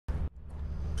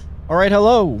All right,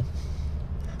 hello.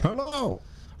 Hello.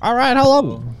 All right,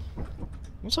 hello.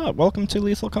 What's up? Welcome to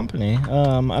Lethal Company. I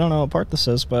don't know what part this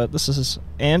is, but this is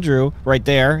Andrew right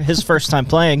there. His first time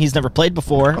playing. He's never played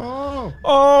before. Oh.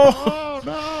 Oh. Oh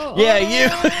no. Yeah,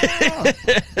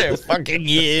 you. Fucking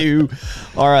you.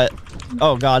 All right.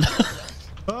 Oh God.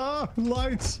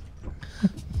 Lights.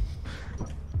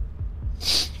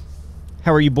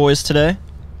 How are you boys today?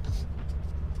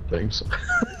 Thanks. I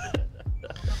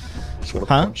just want to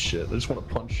punch shit. I just want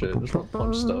to punch shit. I just want to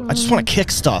punch stuff. I just want to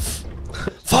kick stuff.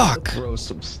 Fuck. Throw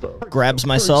some stuff. Grabs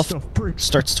myself,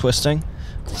 starts twisting.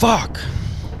 Fuck.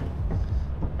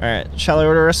 All right, shall I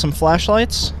order us some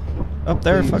flashlights? Oh,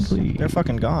 they're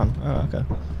fucking gone. Oh, okay.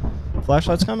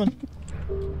 Flashlights coming.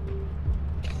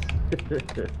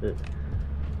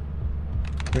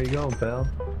 Where you going, pal?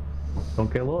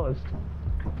 Don't get lost.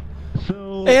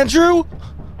 So Andrew.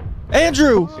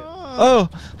 Andrew. Oh.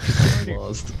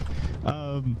 Lost.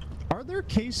 Are there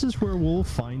cases where we'll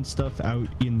find stuff out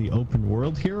in the open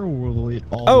world here, or will it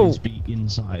always be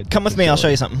inside? Come with me. I'll show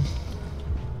you something.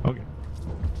 Okay.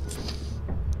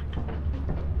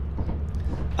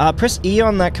 Press E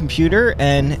on that computer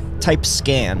and type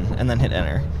scan, and then hit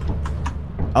enter.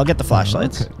 I'll get the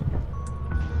flashlights. Okay.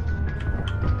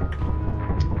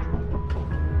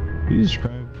 Please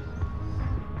describe.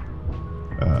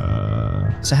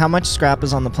 So how much scrap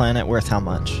is on the planet worth how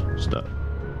much? Stuff.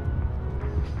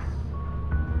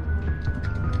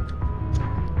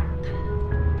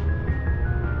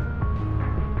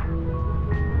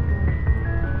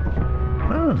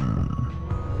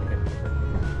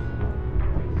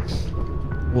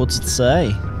 What's it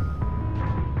say?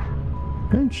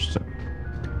 Interesting.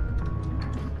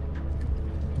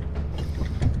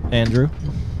 Andrew?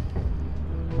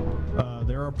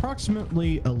 There are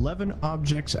approximately 11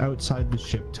 objects outside the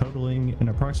ship, totaling an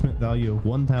approximate value of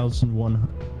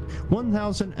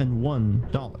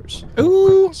 $1,001.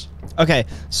 Ooh. Okay,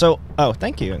 so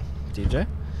thank you, DJ.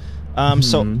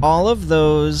 So all of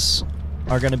those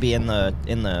are going to be in the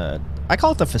I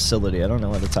call it the facility. I don't know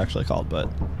what it's actually called, but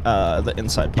the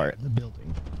inside part. The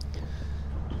building.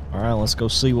 All right, let's go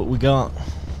see what we got.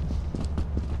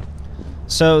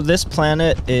 So this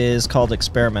planet is called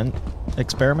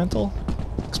Experimental,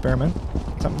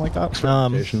 something like that.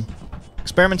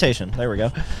 Experimentation. There we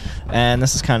go. And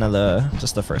this is kind of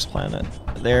just the first planet.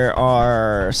 There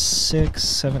are 6,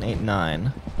 7, 8,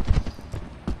 9.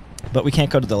 But we can't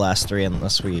go to the last 3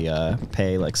 unless we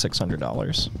pay like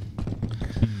 $600.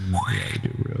 Yeah, we do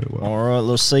really well. All right,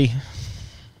 let's see.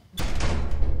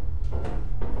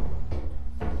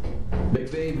 Big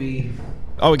baby.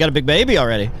 Oh, we got a big baby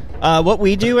already. What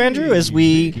we do, Andrew, is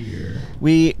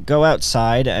we go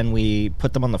outside and we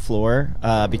put them on the floor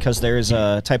because there's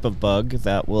a type of bug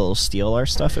that will steal our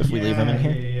stuff if we leave them in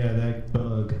here. Yeah, that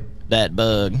bug. That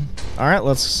bug. All right,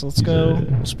 let's go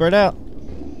spread out.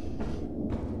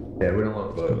 Yeah, we don't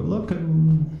want Good bug.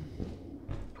 looking.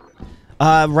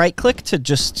 Right click to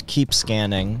just keep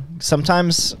scanning.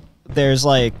 Sometimes there's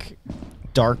like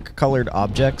dark colored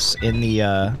objects in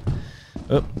the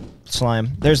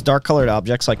slime. There's dark colored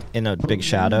objects like in a big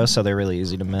shadow, so they're really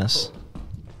easy to miss.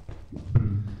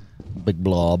 Big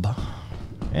blob.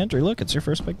 Andrew, look, it's your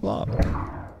first big blob.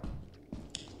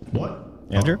 What?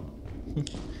 Andrew?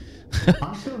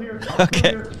 I'm still here.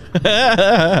 Okay.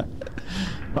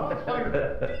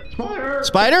 Spider!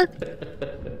 Spider?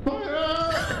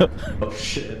 Oh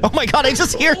shit. Oh my god, I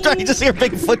just hear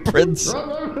big footprints. No,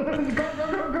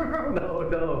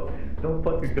 don't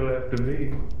fucking go after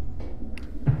me.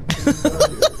 I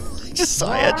just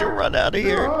saw Andrew run out of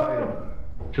here.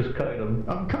 Just kite him.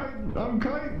 I'm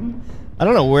kiting. I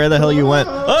don't know where the hell you went.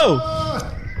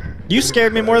 Oh! You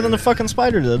scared me more than the fucking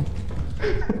spider did.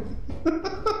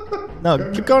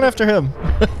 No, keep going after him.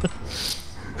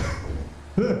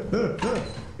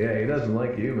 Yeah, he doesn't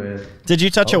like you, man. Did you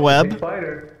touch a web?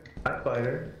 Spider. Hi,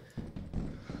 spider.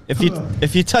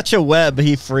 If you touch a web,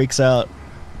 he freaks out.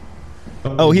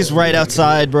 Oh, he's right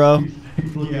outside, bro.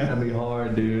 Yeah. That'd be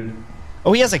hard, dude.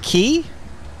 Oh, he has a key?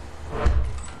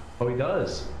 Oh, he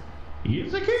does. He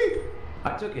has a key.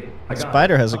 I took it. I got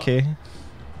Spider it. has a key.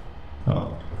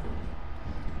 Oh.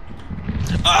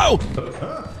 Oh!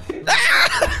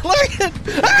 Ah! Let me get...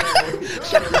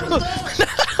 No!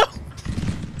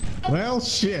 Well,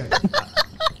 shit.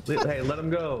 Hey, let him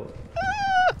go.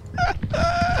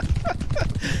 How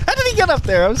did he get up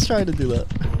there? I was trying to do that.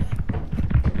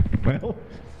 Well,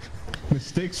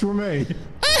 mistakes were made.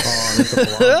 Oh, that's a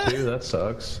block too. That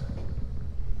sucks.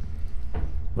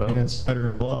 Well, And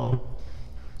Spider Blob.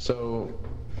 so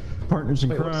Partners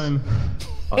in Wait, crime.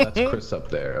 oh, that's Chris up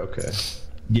there. Okay.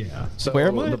 Yeah. So Where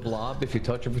am I? the blob, if you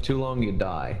touch it for too long, you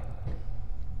die.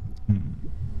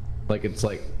 Like it's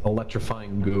like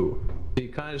electrifying goo. So you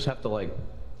kind of just have to like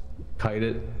kite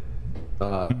it.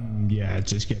 Yeah,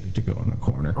 just get it to go in the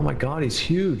corner. Oh my god, he's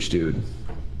huge, dude.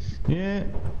 Yeah,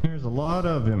 there's a lot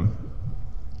of him.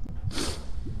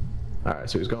 Alright,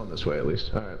 so he's going this way at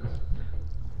least. Alright.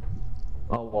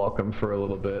 I'll walk him for a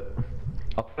little bit.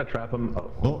 I'll try to trap him.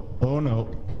 Oh no.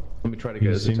 Let me try to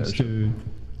get his attention.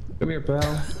 Come here,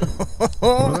 pal.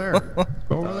 Over there.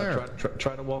 Over there.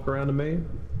 Try to walk around to me.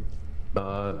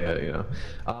 Yeah, you know.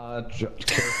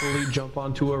 Carefully jump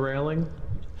onto a railing.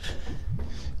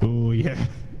 Oh yeah.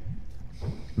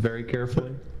 Very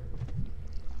carefully.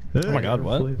 Oh my god,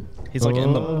 what? He's like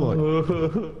in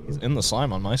the he's in the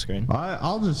slime on my screen.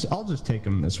 I'll just take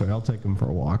him this way. I'll take him for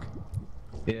a walk.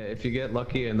 Yeah, if you get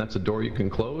lucky and that's a door you can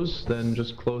close, then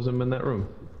just close him in that room.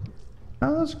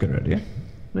 Oh, that's a good idea.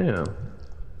 Yeah.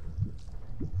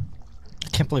 I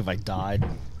can't believe I died.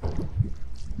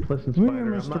 Listen, Come Spider,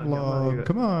 here, I'm Mr. not Blog.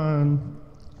 Come on.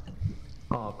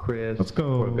 Oh, Chris. Let's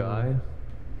go. Poor guy.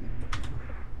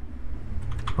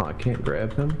 Oh, I can't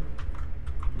grab him.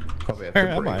 Probably have Where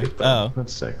to am break I? it, though. Oh.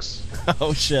 That's 6.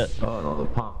 Oh shit. Oh no, the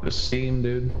pump is steam,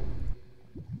 dude.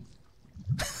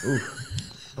 Ooh,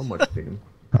 so much steam.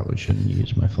 Probably shouldn't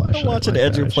use my flashlight. I'm watching like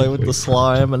Andrew that. play with the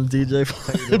slime and DJ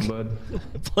How you doing, bud?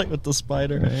 play with the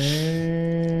spider.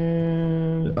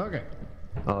 And okay.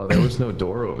 Oh, there was no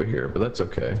door over here, but that's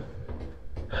okay.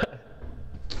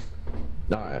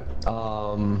 Alright,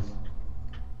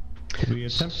 Did we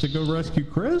attempt to go rescue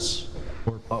Chris?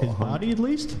 Or his body, at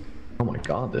least? oh my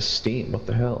god, this steam, what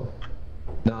the hell?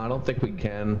 No, I don't think we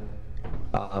can.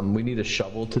 We need a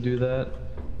shovel to do that.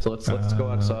 So let's go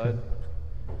outside. Okay.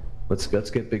 Let's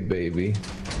get Big Baby.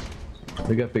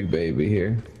 We got Big Baby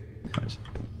here. Nice.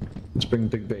 Let's bring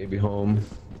Big Baby home.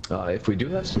 If we do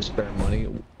have some spare money,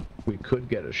 we could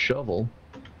get a shovel,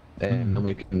 and then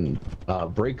we can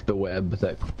break the web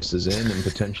that Chris is in and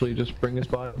potentially just bring his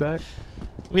body back.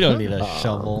 We don't need a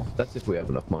shovel. That's if we have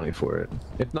enough money for it.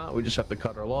 If not, we just have to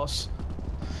cut our loss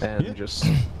and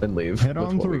then leave Head with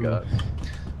on what through. we got.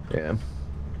 Yeah.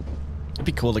 It'd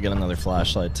be cool to get another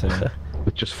flashlight too.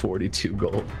 With just 42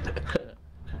 gold.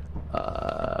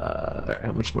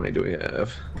 How much money do we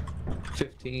have?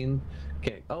 15.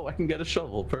 Okay. Oh, I can get a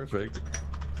shovel. Perfect.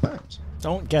 Thanks.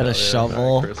 Don't get a All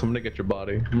shovel. right, Chris, I'm gonna get your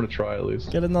body. I'm gonna try at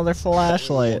least. Get another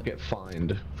flashlight. Won't get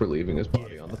fined for leaving his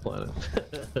body on the planet.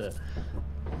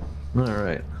 All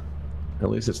right. At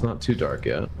least it's not too dark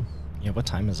yet. Yeah, what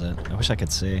time is it? I wish I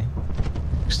could see.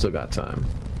 We still got time.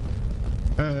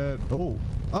 Oh,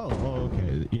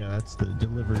 okay. Yeah, that's the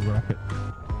delivery rocket.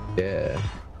 Yeah.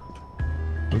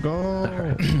 We're go. All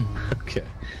right. Okay.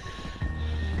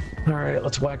 All right.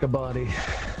 Let's whack a body.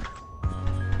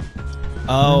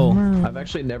 Oh, I've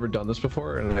actually never done this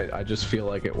before, and I just feel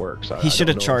like it works. He should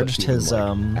have charged his,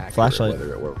 accurate, flashlight.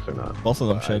 Whether it works or not. Both of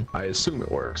them But should. I assume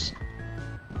it works.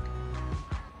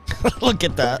 look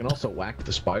at I that. can also whack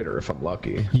the spider if I'm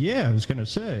lucky. Yeah, I was gonna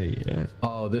say. Yeah.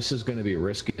 Oh, this is gonna be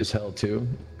risky as hell too,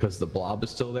 because the blob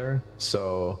is still there.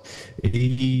 So,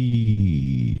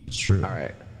 True. all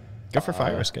right. Go for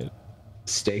fire escape.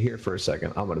 Stay here for a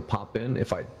second. I'm gonna pop in.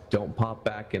 If I don't pop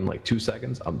back in like 2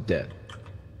 seconds, I'm dead.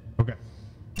 Okay.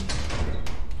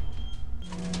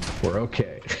 We're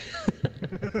okay.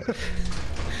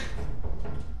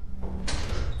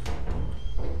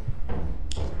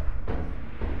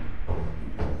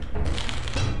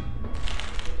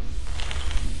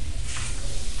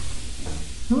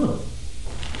 Huh.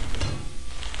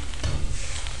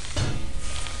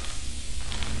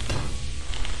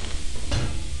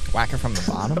 Whack her from the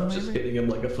bottom. I'm just hitting him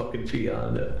like a fucking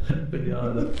peon.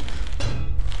 Peon.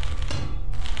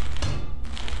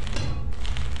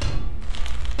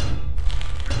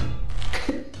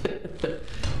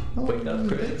 Wake up,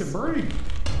 Chris. Take a break.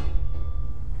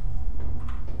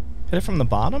 Hit it from the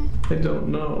bottom? I don't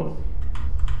know.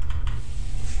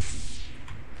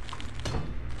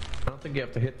 I don't think you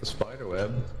have to hit the spider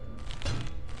web.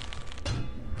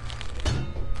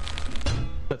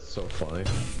 That's so funny.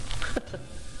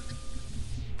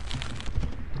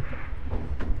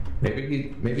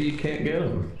 Maybe you can't get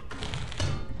him.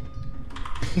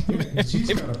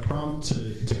 He's got a prompt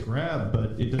to grab,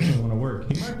 but it doesn't want to work.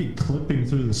 He might be clipping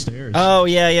through the stairs. Oh,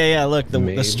 yeah. Look, the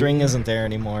Maybe. string isn't there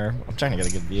anymore. I'm trying to get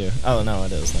a good view. Oh, no,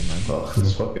 it is. Never mind. Oh,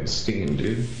 this fucking steam,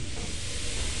 dude.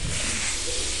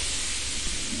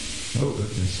 Oh,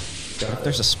 goodness. Got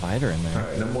There's it. a spider in there.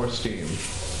 Alright, no more steam.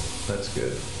 That's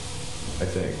good. I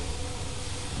think.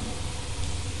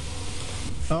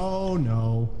 Oh,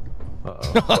 no.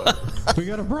 Uh-oh. We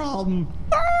got a problem.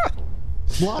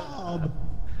 Blob.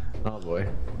 Oh boy.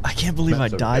 I can't believe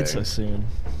That's I died okay. so soon.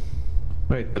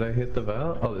 Wait, did I hit the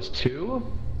valve? Oh, there's two?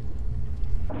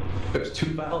 There's two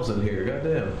valves in here,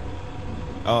 goddamn.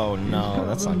 Oh no,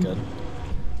 that's not good.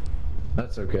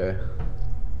 That's okay.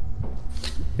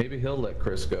 Maybe he'll let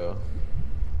Chris go.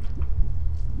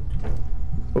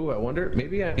 Ooh, I wonder,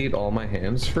 maybe I need all my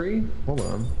hands free? Hold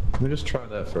on. Let me just try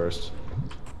that first.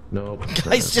 Nope.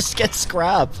 Guys, just get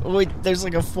scrap. Wait, there's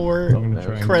like a 4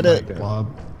 credit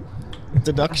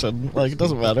deduction. Like, it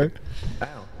doesn't matter.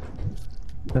 Ow.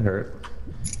 That hurt.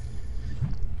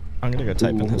 I'm gonna go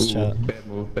type in his chat. Bad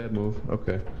move, bad move.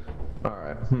 Okay.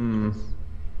 Alright,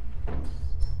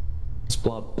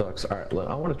 Splop ducks. Alright,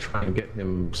 I want to try and get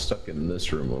him stuck in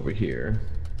this room over here.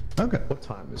 Okay. What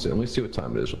time is it? Let me see what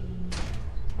time it is.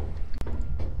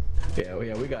 Yeah,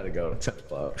 we gotta go. 10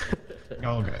 o'clock. Okay.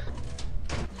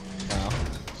 Wow.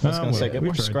 I was gonna say, get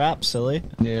more scrap, silly.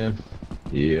 Yeah.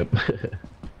 Yep.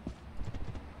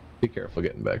 Be careful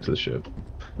getting back to the ship.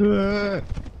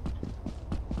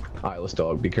 Eyeless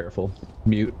dog, be careful.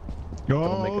 Mute.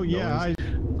 Oh, yeah.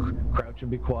 Crouch and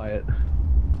be quiet.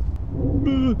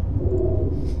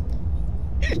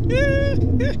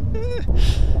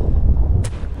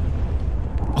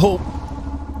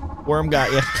 Oh, worm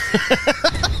got you.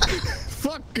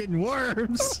 Fucking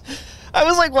worms. I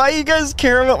was like, why you guys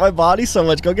care about my body so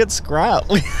much? Go get scrap.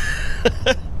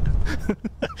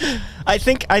 I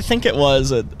think it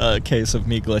was a case of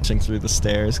me glitching through the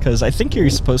stairs, because I think you're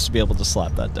supposed to be able to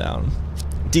slap that down.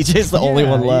 DJ's the only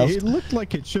one left. It looked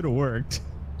like it should have worked.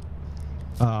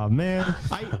 Oh man,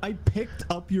 I picked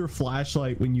up your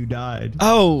flashlight when you died.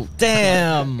 Oh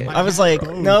damn! I was like,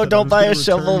 no, don't buy a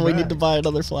shovel. We need to buy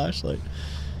another flashlight.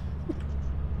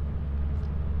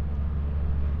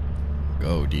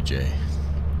 Go, DJ.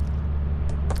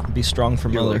 Be strong for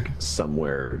Miller. Like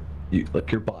somewhere,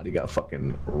 like your body got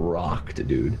fucking rocked,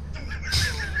 dude.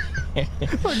 I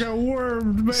got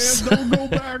wormed, man. Don't go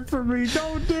back for me.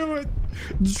 Don't do it.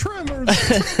 Tremors.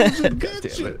 God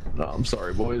damn it. No, I'm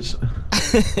sorry, boys.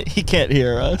 He can't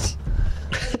hear us.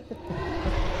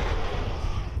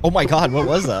 Oh my god, what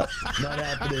was that? Not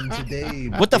happening today.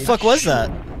 What the fuck was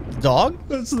that? Dog?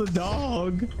 That's the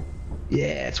dog.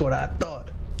 Yeah, that's what I thought.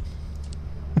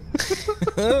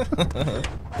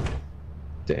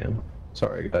 Damn.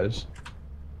 Sorry, guys.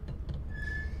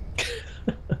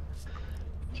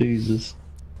 Jesus.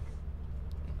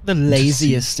 The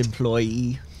laziest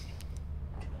employee.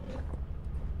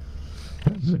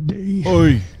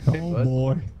 Oi. Hey, Oh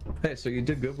boy. Hey, so you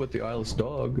did good with the eyeless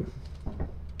dog.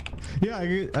 Yeah,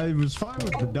 I was fine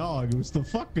with the dog. It was the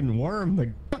fucking worm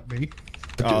that got me.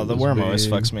 Oh, the worm always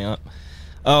fucks me up.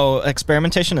 Oh,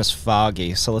 experimentation is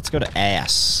foggy, so let's go to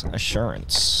ass.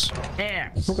 Assurance.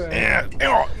 Ass. Okay.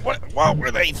 What were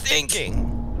they thinking?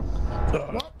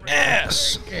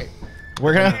 Ass.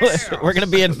 We're gonna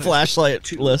be in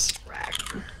flashlight list.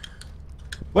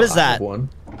 What is I that? have one.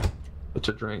 It's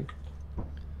a drink.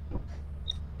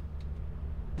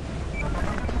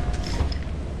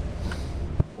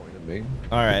 Point at me.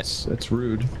 All right. It's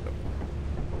rude.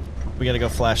 We gotta go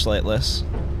flashlight list.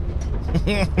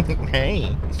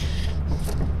 Hey.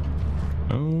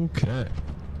 Okay.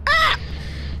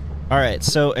 All right.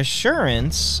 So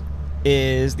assurance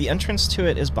is the entrance to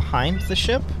it is behind the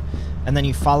ship, and then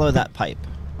you follow that pipe.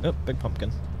 Oh, big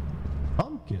pumpkin.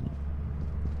 Pumpkin.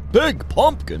 Big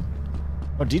pumpkin.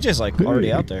 Oh, DJ's like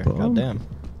already out there. God damn.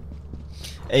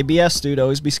 ABS, dude,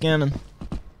 always be scanning.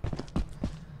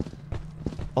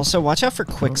 Also, watch out for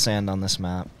quicksand on this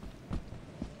map.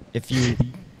 If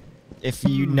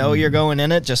you know you're going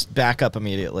in it, just back up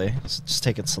immediately. Just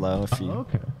take it slow if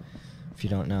you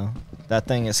don't know. That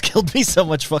thing has killed me so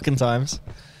much fucking times.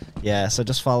 Yeah, so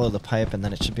just follow the pipe and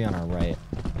then it should be on our right.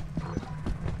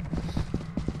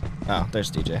 Oh,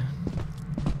 there's DJ.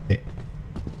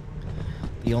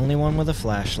 The only one with a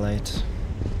flashlight.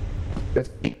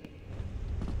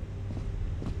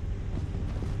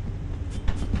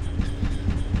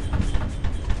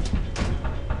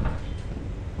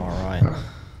 Alright.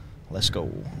 Let's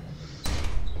go.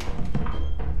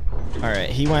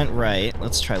 Alright, he went right.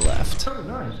 Let's try left. Oh,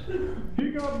 nice. He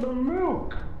got the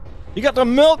milk. You got the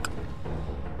milk?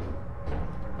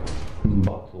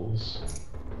 Bottles.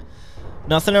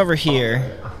 Nothing over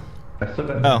here.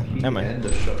 Oh, never mind.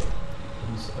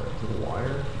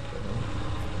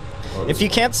 If you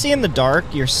can't see in the dark,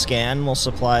 your scan will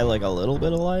supply like a little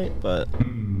bit of light, but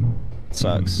it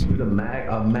sucks. Dude, a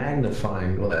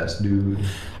magnifying glass, dude.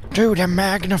 Dude, a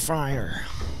magnifier.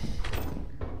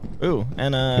 Ooh,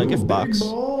 and a gift box.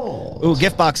 Ooh,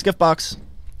 gift box, gift box.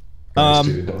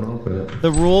 Dude, don't open it.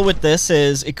 The rule with this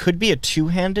is it could be a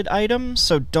two-handed item,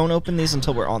 so don't open these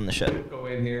until we're on the ship. Don't go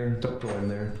in here. Don't go in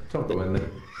there. Don't go in there.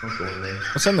 Don't go in there.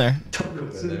 What's in there? Don't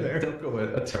go in there. Don't go in.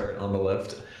 A turret on the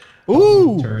left.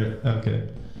 Ooh! Turret. Okay.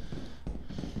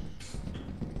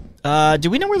 Do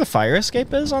we know where the fire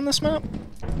escape is on this map?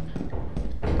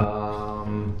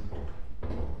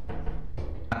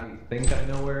 I think I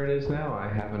know where it is now. I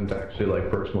haven't actually like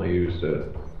personally used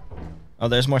it. Oh,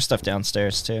 there's more stuff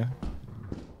downstairs too.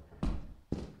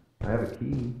 I have a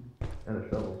key and a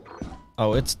shovel.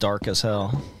 Oh, it's dark as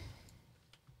hell.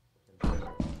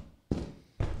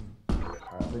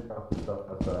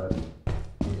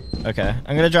 Okay,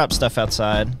 I'm gonna drop stuff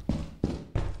outside.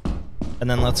 And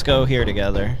then let's go here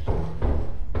together.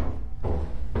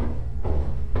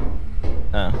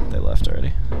 Oh, they left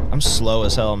already. I'm slow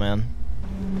as hell, man.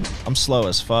 I'm slow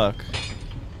as fuck.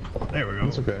 There we go.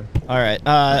 It's okay. Alright,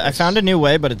 I found a new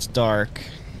way, but it's dark.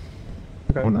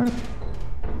 Okay. Oh, nice.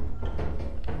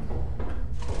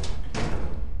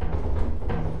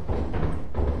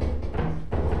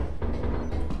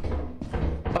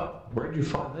 Oh, where'd you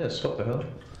find this? What the hell?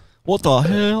 What the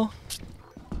hell?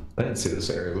 I didn't see this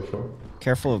area before.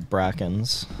 Careful of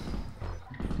brackens.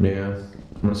 Yeah.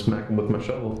 I'm gonna smack him with my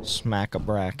shovel. Smack a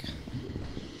brack.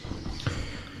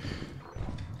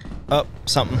 Oh,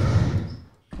 something.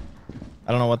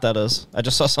 I don't know what that is. I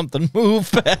just saw something move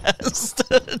fast,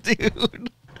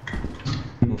 dude.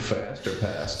 Move fast or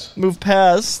past? Move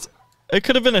past. It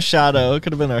could have been a shadow. It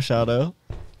could have been our shadow.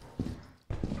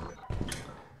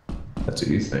 That's what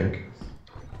you think.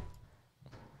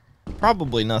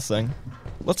 Probably nothing.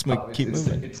 Let's move. Keep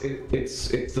moving. It's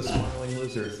the smiling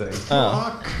lizard thing.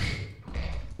 Oh, Fuck.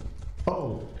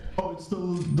 Oh, it's the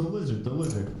lizard. The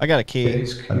lizard. I got a Yeah, key.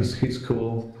 he's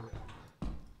cool.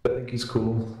 I think he's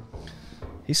cool.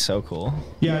 He's so cool.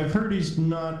 Yeah, I've heard he's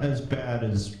not as bad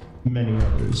as many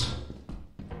others.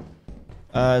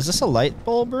 Is this a light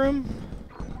bulb room?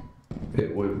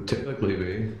 It would typically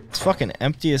be. It's fucking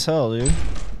empty as hell, dude.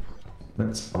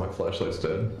 That's how my flashlight's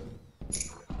dead.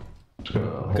 Just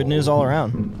gonna Good news all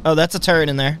around. Oh, that's a turret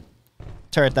in there.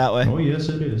 Turret that way. Oh yes,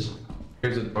 it is.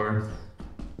 Here's a door.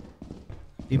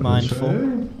 Be mindful.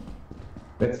 Okay.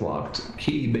 It's locked.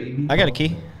 Key, baby. I got a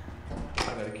key. I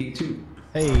got a key too.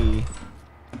 Hey.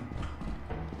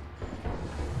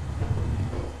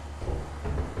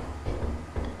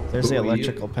 There's the Ooh,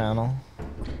 electrical panel.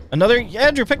 Another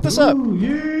Andrew, pick this up. Ooh,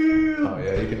 yeah. Oh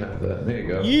yeah, you can have that. There you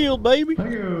go. Yield, baby.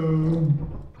 Thank you.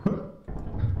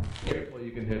 Careful,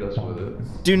 you can hit us with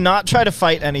it. Do not try to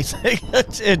fight anything.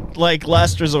 It like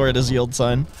last resort is yield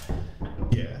sign.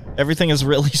 Yeah. Everything is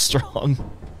really strong.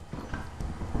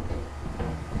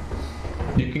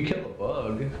 You can kill a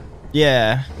bug.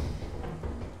 Yeah.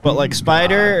 But like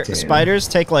damn. spiders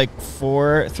take like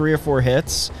 3 or 4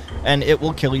 hits, and it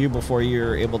will kill you before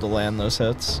you're able to land those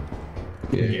hits.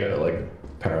 Yeah, you gotta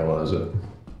like paralyze it.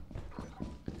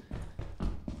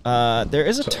 There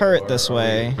is a turret this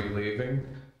way. Are we leaving?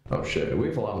 Oh shit, we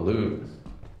have a lot of loot.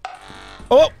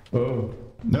 Oh! Oh.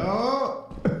 No.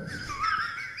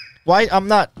 Why? I'm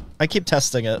not. I keep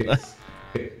testing it.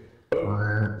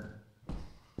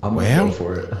 I'm gonna go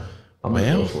for it. I'm gonna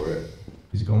go for it.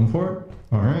 He's going for it.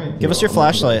 All right. Give us your I'm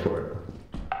gonna go flashlight. for it.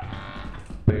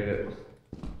 Made it.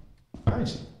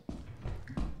 Nice.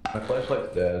 My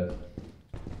flashlight's dead.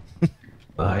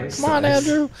 Nice. Come on, nice.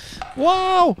 Andrew.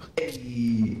 Wow!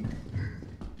 Hey.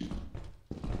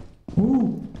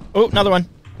 Ooh. Oh, another one.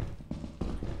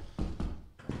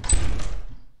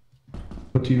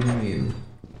 What do you mean?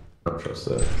 I don't trust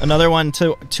that. Another one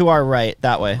to our right,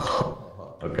 that way.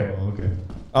 Okay. Oh, okay.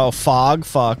 Oh, fog.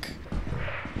 Fuck.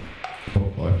 Oh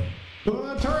boy.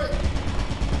 Turret.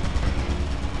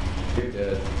 You're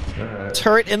dead. Alright.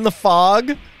 Turret in the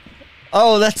fog?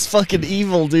 Oh, that's fucking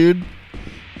evil, dude.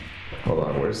 Hold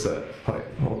on, where's that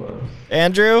pipe? Hold on.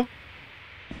 Andrew?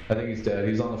 I think he's dead.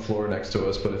 He's on the floor next to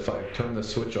us, but if I turn the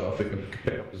switch off, we can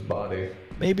pick up his body.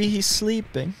 Maybe he's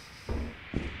sleeping.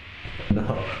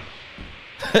 No.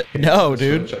 No, The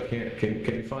dude. switch, I can't.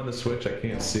 Can you find the switch? I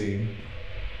can't see.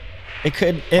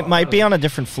 It might be on a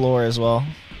different floor as well.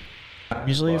 I have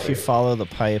Usually his if you body. follow the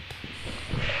pipe.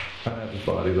 I have his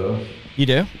body though. You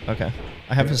do? Okay.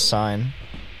 I have Yeah. his sign.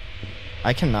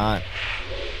 I cannot.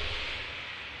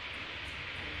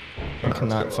 I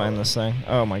cannot find this thing.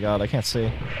 Oh my god, I can't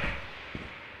see.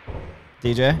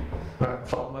 DJ? Alright,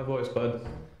 follow my voice, bud.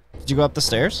 Did you go up the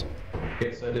stairs?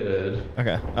 Yes, I did.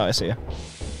 Okay. Oh, I see you.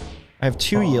 I have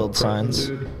 2 Oh, yield present, signs.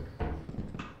 dude.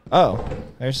 Oh,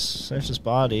 there's his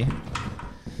body.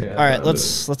 Yeah, All right, found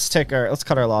let's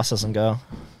cut our losses and go.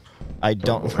 I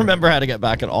don't remember how to get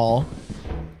back at all.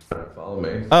 it. Alright, follow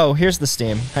me. Oh, here's the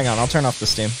steam. Hang on, I'll turn off the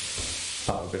steam.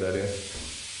 Oh, good idea.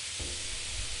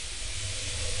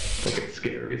 I think it's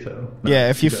scary, so. Yeah,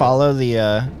 if you follow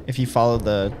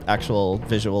the actual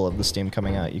visual of the steam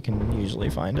coming out, you can usually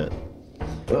find it.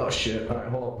 Oh shit! All right,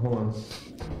 hold on.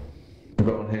 I'm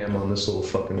going ham on this little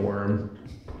fucking worm.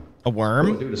 A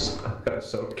worm? Oh, dude, I've got a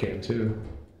soap can too.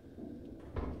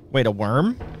 Wait, a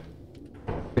worm?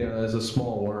 Yeah, there's a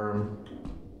small worm.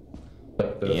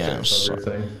 Like the Yes.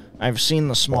 thing. I've seen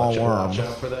the small worm. Watch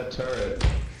out for that turret.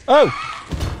 Oh!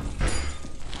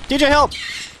 DJ, help!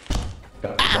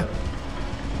 Got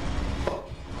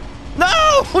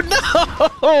No!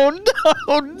 No!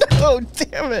 No! No!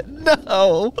 Damn it!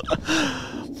 No!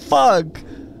 Fuck!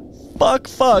 Fuck!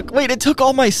 Fuck! Wait, it took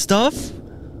all my stuff?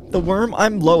 The worm?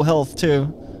 I'm low health too.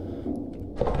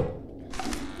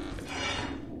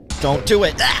 Don't do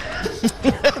it!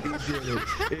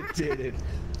 It did it.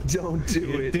 Don't do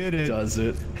it. It did it. Does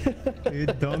it?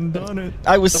 It done it.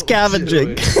 I was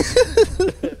scavenging.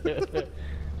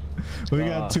 We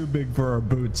got too big for our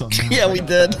boots on that. Yeah, we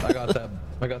did. I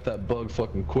got that bug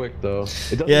fucking quick though.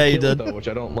 It doesn't Yeah, you kill it, did. though, which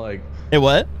I don't like. Hey,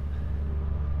 what?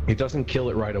 It doesn't kill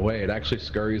it right away. It actually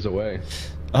scurries away.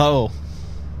 Oh.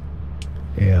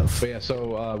 Yeah. But yeah,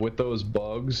 so with those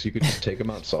bugs, you could just take them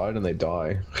outside and they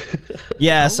die.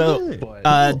 Yeah, so really?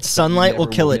 But sunlight will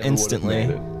kill it never would've instantly.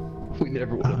 made it. We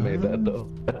never would have made that though.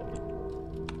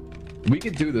 We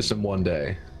could do this in one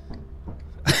day.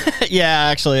 Yeah,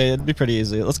 actually, it'd be pretty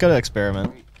easy. Let's go to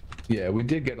experiment. Yeah, we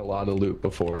did get a lot of loot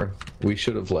before. We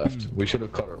should have left. We should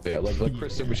have cut our like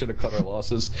Chris said, we should have cut our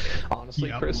losses. Honestly,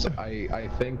 Yep. Chris, I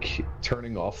think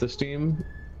turning off this team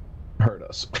hurt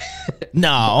us.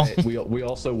 No. we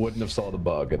also wouldn't have saw the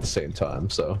bug at the same time.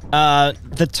 So.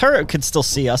 The turret could still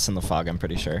see us in the fog, I'm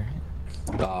pretty sure.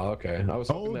 Oh, okay. I was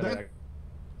hoping that-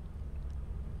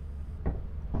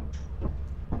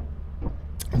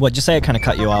 What'd you say? It kind of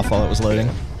cut you off while it was loading.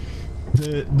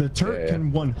 The turret Yeah.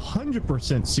 can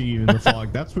 100% see you in the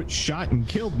fog. That's what shot and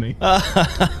killed me. That's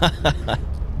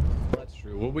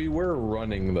true. Well, we were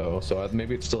running though, so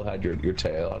maybe it still had your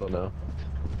tail. I don't know.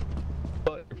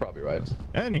 But you're probably right.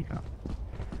 Anyhow,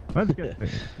 that's good.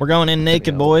 We're going in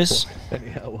naked, boys.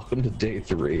 Anyhow, welcome to day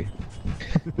 3.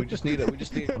 We just need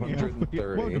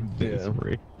 130. Welcome to Yeah.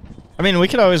 free. I mean, we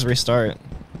could always restart.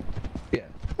 Yeah.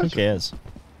 Who cares?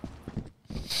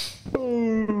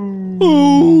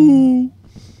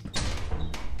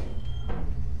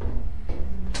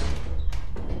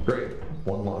 Great.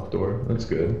 One locked door. That's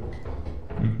good.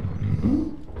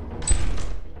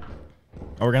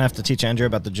 Oh, we're gonna have to teach Andrew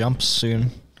about the jumps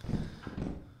soon.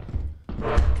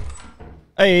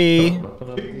 Hey, Nothing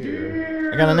up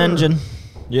here. I got an engine.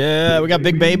 Yeah, we got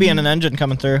Big Baby and an engine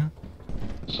coming through.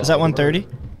 Is that 130?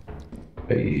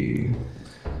 Hey.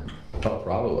 Oh,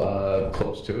 probably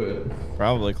close to it.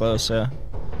 Probably close, yeah.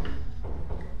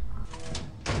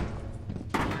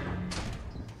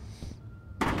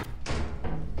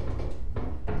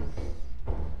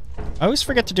 I always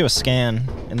forget to do a scan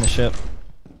in the ship.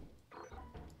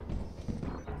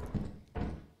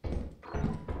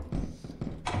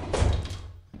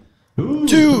 Ooh,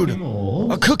 Dude! cookie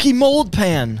mold. A cookie mold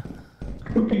pan!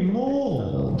 Cookie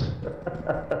mold.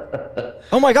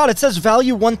 Oh my god, it says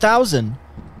value 1,000.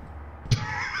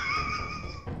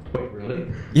 Wait, really?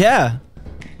 Yeah.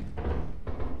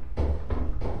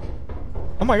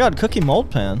 Oh my god, cookie mold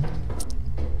pan.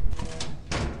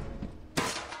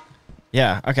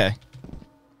 Yeah, okay.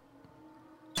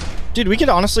 Dude, we could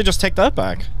honestly just take that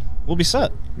back. We'll be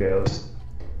set. Yeah, let's...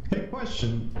 Hey,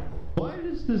 question. Why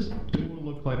does this door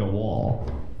look like a wall?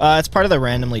 It's part of the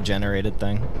randomly generated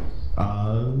thing.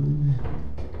 I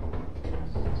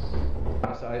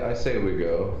say we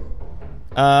go.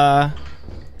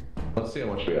 Let's see how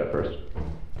much we got first.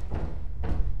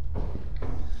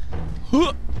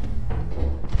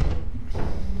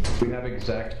 We have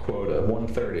exact quota,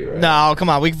 130, right? No, come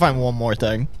on, we can find one more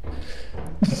thing.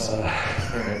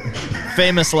 Alright.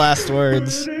 Famous last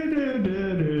words.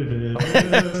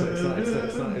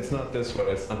 It's not this way,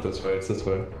 it's not this way, it's this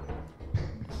way.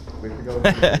 We can go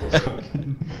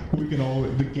We can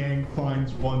always, the gang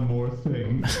finds one more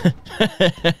thing.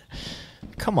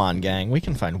 Come on, gang, we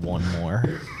can find one more.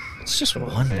 It's just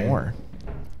one more.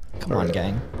 Come on,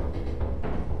 gang.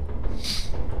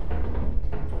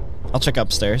 I'll check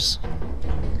upstairs.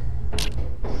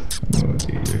 Oh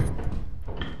dear.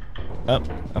 Oh,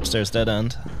 upstairs dead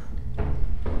end.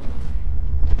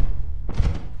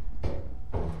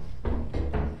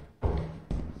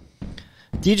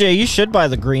 DJ, you should buy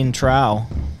the green trow.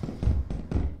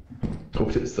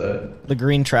 What is that? The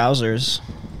green trousers.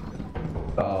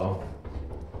 Oh.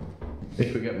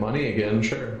 If we get money again,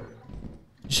 sure.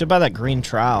 You should buy that green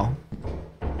trow.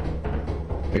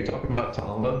 Are you talking about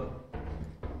Talmud?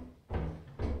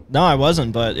 No, I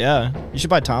wasn't, but yeah. You should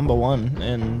buy Tomba 1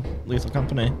 in Lethal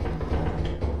Company.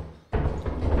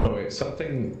 Oh wait,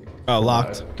 something... Oh,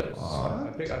 locked.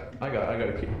 I think I got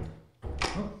a key.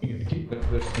 Oh, you get a key.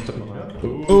 There's something behind.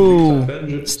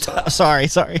 Ooh. Sorry.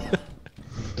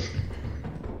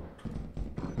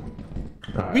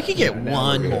 We could get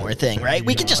one more thing, right?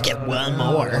 We could just get one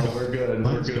more.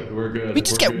 We're good. We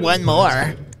just get one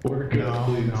more. We're good,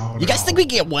 please. You guys think we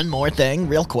can get one more thing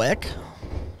real quick?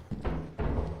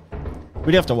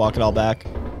 We'd have to walk it all back.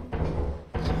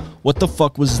 What the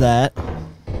fuck was that?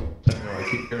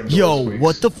 Yo,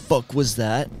 what the fuck was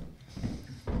that?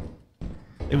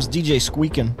 It was DJ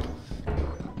squeaking.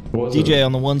 DJ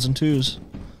on the 1s and 2s.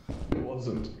 It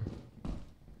wasn't.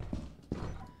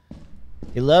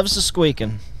 He loves the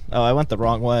squeaking. Oh, I went the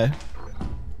wrong way.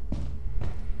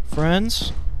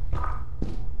 Friends?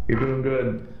 You're doing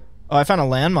good. Oh, I found a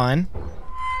landmine.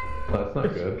 That's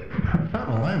not good. I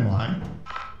found a landline.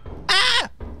 Ah!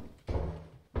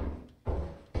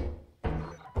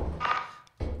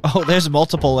 Oh, there's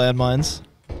multiple landmines.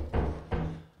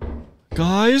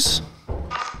 Guys?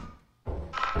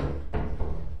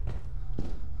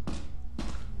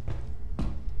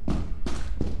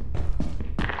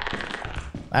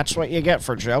 That's what you get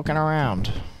for joking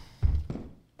around.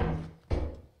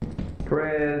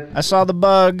 Chris, I saw the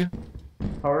bug.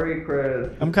 hurry, Chris.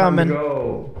 I'm It's time to coming.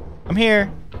 Go. I'm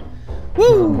here.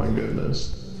 Oh Woo! my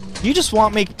goodness. You just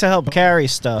want me to help carry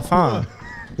stuff, huh?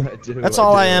 I do. That's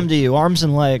all I am to you, arms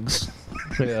and legs.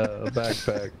 Yeah, a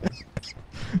backpack.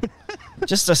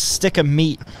 Just a stick of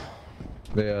meat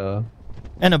Yeah.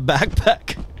 and a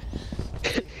backpack.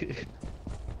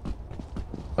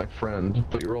 My friend,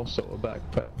 but you're also a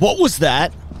backpack. What was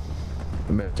that?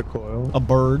 A manticoil. A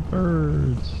bird.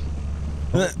 Birds.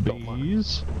 Don't mind.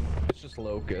 Bees. It's just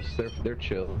locusts. They're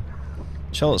chill.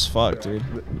 Chill as fuck, dude.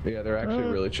 Yeah, they're actually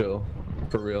really chill.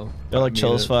 For real. They're like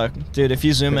chill as fuck. Dude, if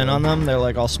you zoom in on them, they're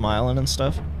like all smiling and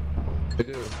stuff. They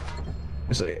do.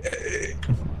 It's like, hey.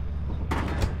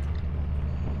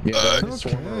 Yeah,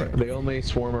 they only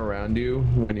swarm around you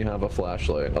when you have a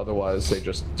flashlight. Otherwise, they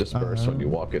just disperse when you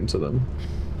walk into them.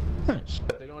 Nice.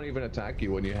 They don't even attack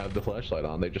you when you have the flashlight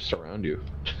on. They just surround you.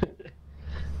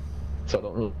 So I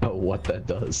don't really know what that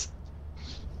does.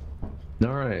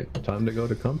 Alright, time to go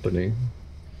to company.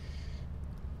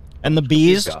 And the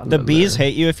bees, gotten the in bees there.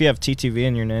 hate you if you have TTV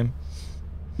in your name.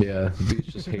 Yeah, these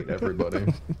just hate everybody.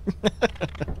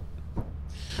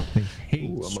 They hate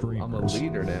Ooh, I'm streamers. a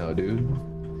leader now, dude.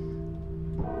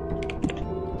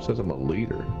 It says I'm a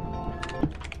leader.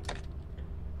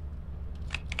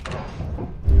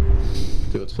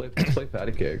 Dude, let's play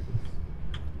patty cake.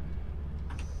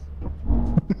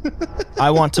 I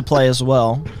want to play as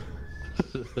well.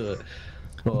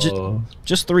 Oh,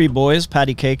 Just 3 boys,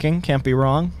 patty caking, can't be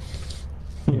wrong.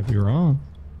 If you're wrong.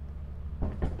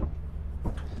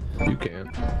 you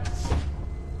can't.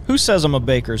 Who says I'm a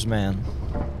baker's man?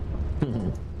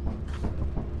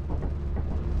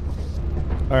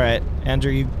 All right,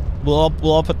 Andrew, we'll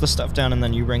all put the stuff down and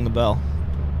then you ring the bell.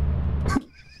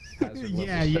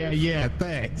 Yeah,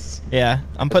 thanks. Yeah,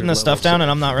 I'm putting the level stuff down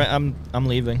and six. I'm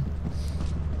leaving.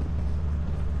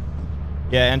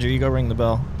 Yeah, Andrew, you go ring the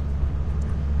bell.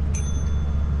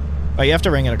 Oh, you have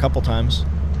to ring it a couple times.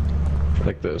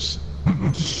 Like this.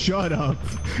 Shut up.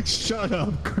 Shut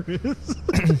up, Chris.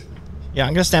 Yeah,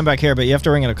 I'm gonna stand back here, but you have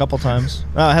to ring it a couple times.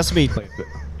 Oh, it has to be. Like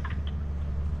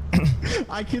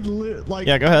I can like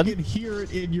Yeah, go ahead. I can hear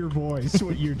it in your voice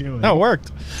what you're doing. Oh, it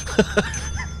worked.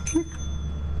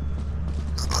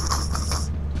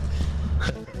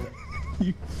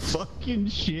 You fucking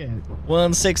shit.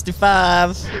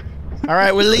 165. All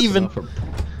right, we're leaving.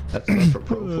 That's enough for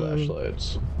pro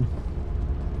flashlights.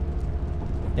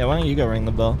 Yeah, why don't you go ring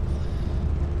the bell?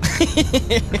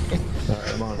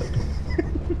 Alright, I'm on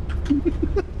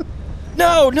it.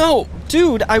 No,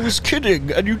 dude, I was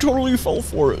kidding, and you totally fell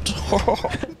for it.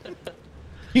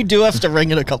 You do have to ring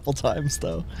it a couple times,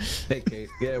 though. Hey, Kate.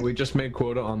 Yeah, we just made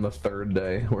quota on the 3rd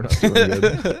day. We're not doing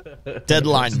good.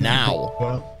 Deadline now.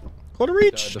 Well, Quota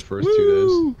reached. The first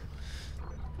 2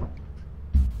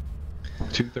 days.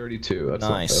 232. That's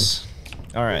Nice.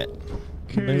 All right.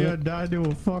 okay, I died to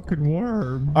a fucking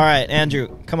worm. All right, Andrew,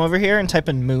 come over here and type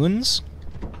in moons.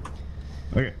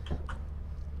 Okay.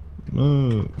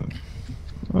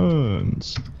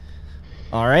 Moons.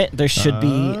 All right, there should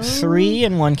be 3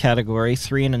 in one category,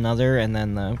 3 in another, and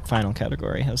then the final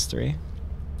category has 3.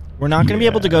 We're not going to be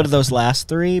able to go to those last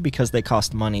 3 because they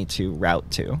cost money to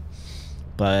route to.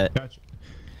 But Gotcha.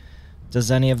 does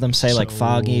any of them say like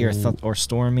foggy or So- or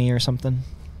stormy or something?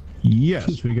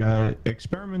 Yes, we got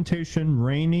experimentation,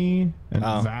 rainy, and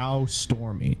Oh. vow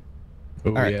stormy.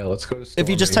 Oh right. yeah, let's go to If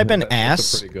you just Stormy. type in That's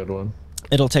ass, a pretty good one.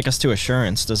 it'll take us to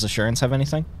assurance. Does assurance have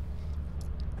anything?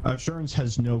 Assurance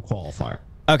has no qualifier.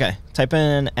 Okay, type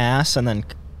in ass and then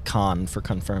con for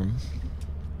confirm.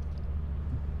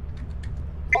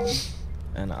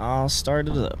 And I'll start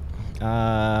it up.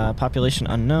 Population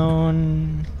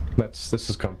unknown. This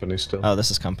is company still. Oh,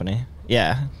 this is company.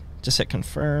 Yeah, just hit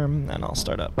confirm and I'll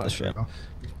start up the ship.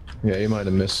 Yeah, you might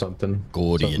have missed something.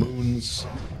 Gordian. So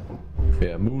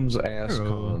Moon's ass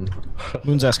con.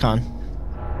 Moon's ass con.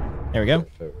 There we go.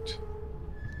 Perfect.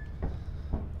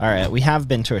 All right, we have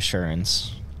been to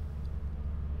assurance.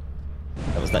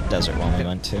 That was that desert one we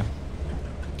went to.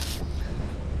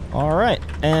 All right,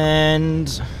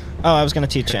 and oh, I was gonna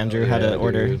teach Andrew how to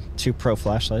order 2 pro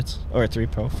flashlights or 3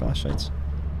 pro flashlights.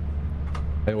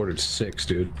 I ordered 6,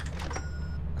 dude.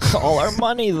 All our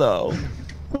money though.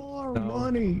 All our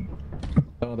money.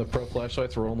 Oh, the pro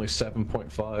flashlights were only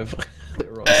 7.5. They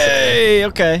were on Hey,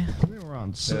 okay. They were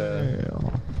on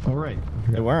sale. All right.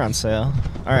 They were on sale.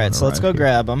 All right, so let's go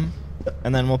grab them,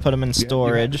 and then we'll put them in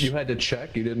storage. You had to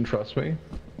check. You didn't trust me.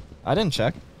 I didn't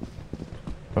check.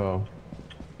 Oh.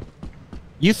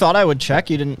 You thought I would check.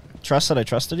 You didn't trust that I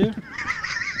trusted you.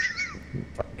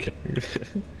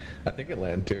 I think it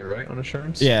landed here, right, on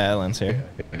assurance? Yeah, it lands here.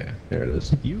 Yeah, there it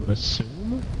is. You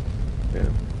assume? Yeah.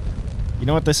 You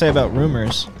know what they say about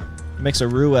rumors? It makes a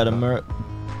rue out of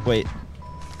Wait.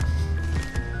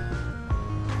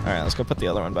 All right, let's go put the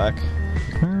other one back.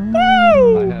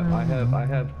 I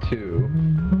have 2.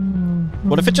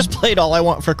 What if it just played All I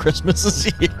Want for Christmas Is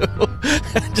You?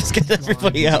 Just get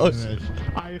everybody out.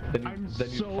 I'm then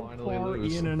you so finally far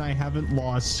lose. in and I haven't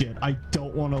lost yet. I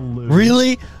don't want to lose.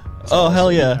 Really? Oh,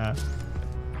 hell yeah.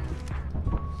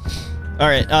 All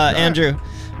right, Andrew,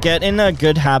 get in a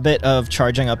good habit of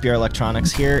charging up your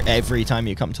electronics here every time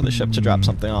you come to the ship to drop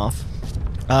something off.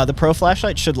 The pro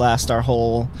flashlight should last our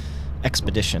whole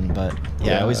expedition, but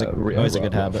yeah, always a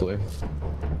good habit.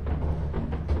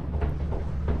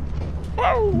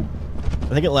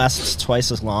 I think it lasts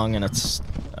twice as long, and it's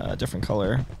a different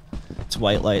color. It's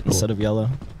white light instead of yellow.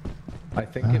 I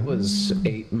think it was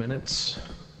 8 minutes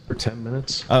or 10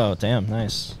 minutes. Oh, damn,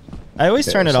 nice. I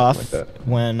always turn it off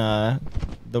when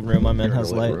the room I'm in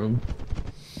has light.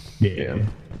 Yeah.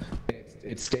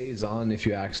 It stays on if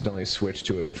you accidentally switch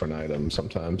to it for an item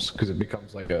sometimes, because it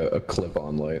becomes like a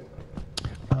clip-on light.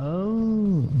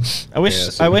 Oh. I wish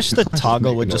the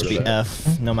toggle would just be that.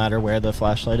 F, no matter where the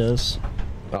flashlight is.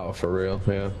 Oh, for real?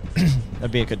 Yeah.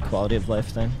 That'd be a good quality of life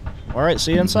thing. All right,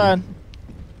 see you inside.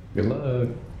 Good luck.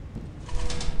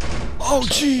 Oh,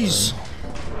 jeez.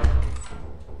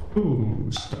 Ooh,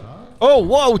 stop. Oh,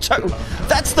 whoa!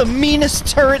 That's the meanest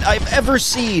turret I've ever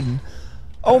seen.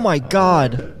 Oh my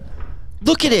god.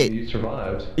 Look at it. You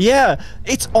survived. Yeah,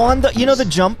 it's on the. You know the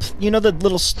jump. You know the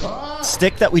little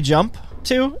stick that we jump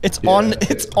to. It's on.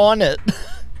 It's on it.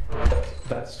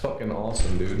 That's fucking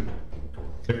awesome, dude.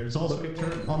 There's also a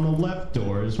turret on the left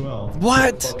door as well.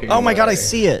 What? Oh my god, I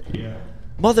see it. Yeah.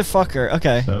 Motherfucker.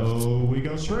 Okay. So we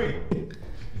go straight.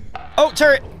 Oh,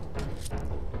 turret.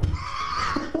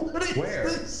 What is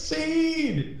this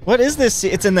seed? What is this?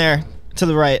 It's in there, to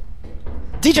the right.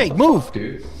 DJ, move.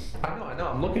 Dude. I know.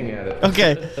 I'm looking at it.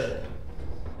 Okay.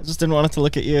 I just didn't want it to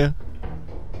look at you.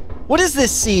 What is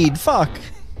this seed? Fuck.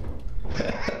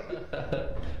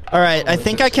 Alright, I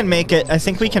think I can make it. I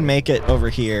think we can make it over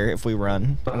here if we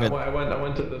run. I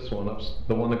went to this one,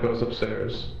 the one that goes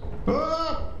upstairs.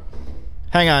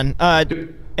 Hang on.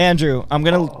 Andrew, I'm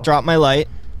gonna drop my light,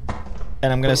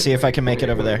 and I'm gonna see if I can make it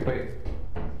over there.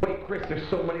 Wait, Chris, there's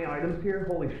so many items here.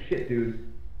 Holy shit,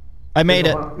 dude. I made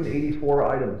it. 184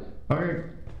 items. Alright.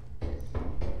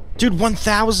 Dude,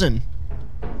 1,000.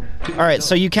 Alright,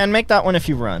 so you can make that one if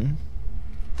you run.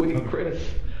 Wait,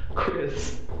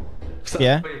 Chris. Stop,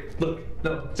 Yeah? Wait, look.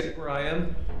 No, stand where I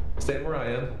am. Stand where I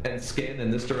am and scan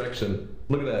in this direction.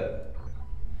 Look at that.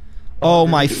 Oh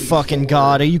my fucking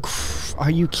god, are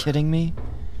you kidding me?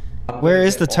 Where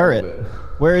is the turret?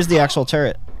 Where is the actual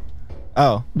turret?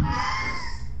 Oh.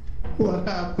 What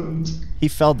happened? He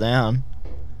fell down.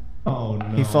 Oh no.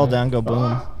 He fell down, go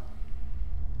boom.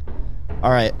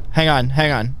 Alright, hang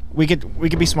on. We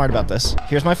could be smart about this.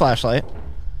 Here's my flashlight.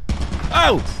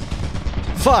 Oh!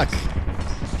 Fuck!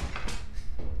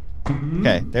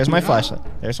 Okay, there's my flashlight.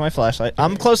 There's my flashlight.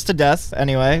 I'm close to death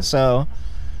anyway, so...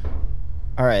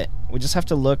 Alright, we just have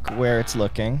to look where it's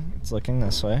looking. It's looking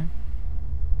this way.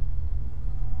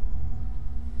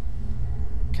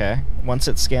 Okay, once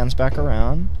it scans back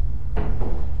around...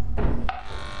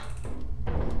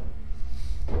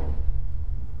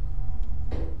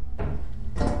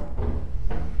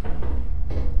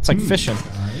 It's like fishing.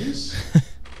 Nice.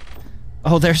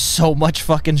 Oh, there's so much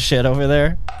fucking shit over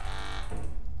there.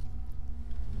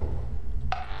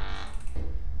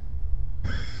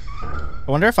 I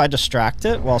wonder if I distract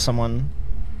it while someone...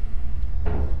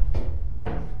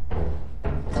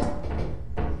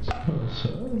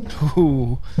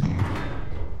 Ooh.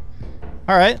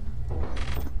 Alright.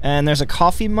 And there's a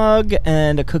coffee mug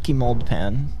and a cookie mold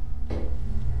pan.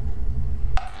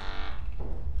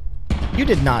 You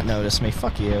did not notice me.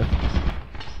 Fuck you.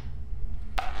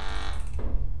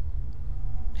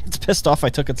 It's pissed off I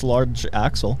took its large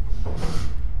axle.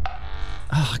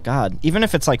 Oh, God. Even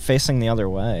if it's, like, facing the other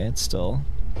way, it's still...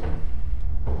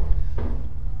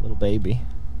 Little baby.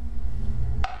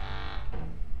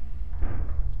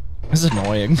 This is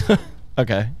annoying.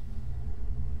 Okay.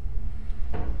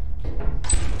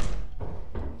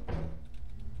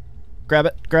 Grab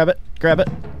it, grab it, grab it.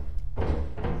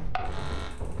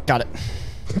 Got it.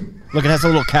 Look, it has a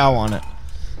little cow on it.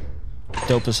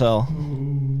 Dope as hell.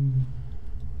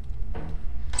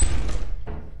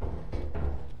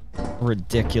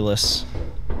 Ridiculous.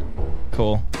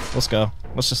 Cool. Let's go.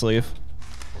 Let's just leave.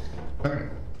 Alright.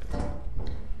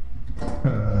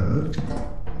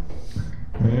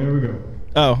 There we go.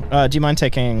 Oh, do you mind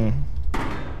taking...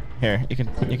 Here, you can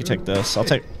take this. I'll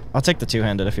take the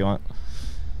two-handed if you want.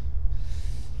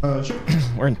 Sure.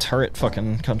 We're in turret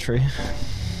fucking country.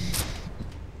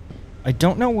 I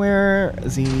don't know where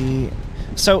the...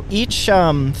 So each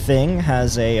thing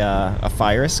has a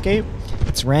fire escape.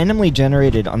 It's randomly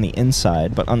generated on the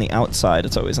inside, but on the outside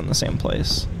it's always in the same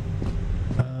place.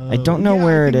 I don't know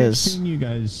where it is. I've seen you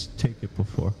guys take it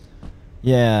before.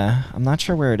 Yeah, I'm not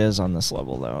sure where it is on this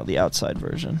level though, the outside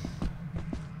version.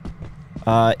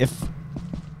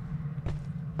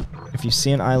 If you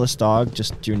see an eyeless dog,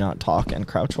 just do not talk and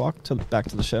crouch walk back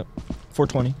to the ship.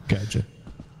 420. Gotcha.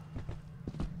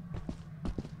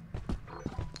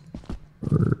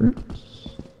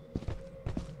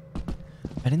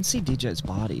 I didn't see DJ's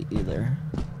body either.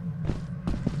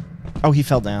 Oh, he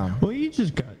fell down. Well, he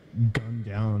just got gunned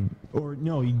down. Or,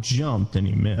 no, he jumped and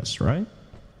he missed, right?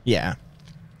 Yeah.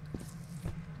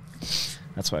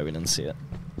 That's why we didn't see it.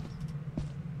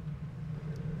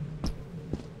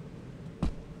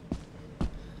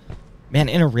 Man,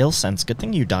 in a real sense, good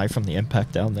thing you die from the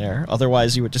impact down there.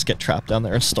 Otherwise, you would just get trapped down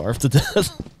there and starve to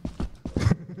death.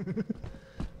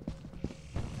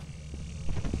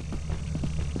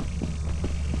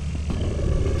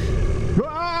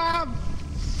 Ah!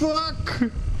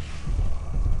 Fuck!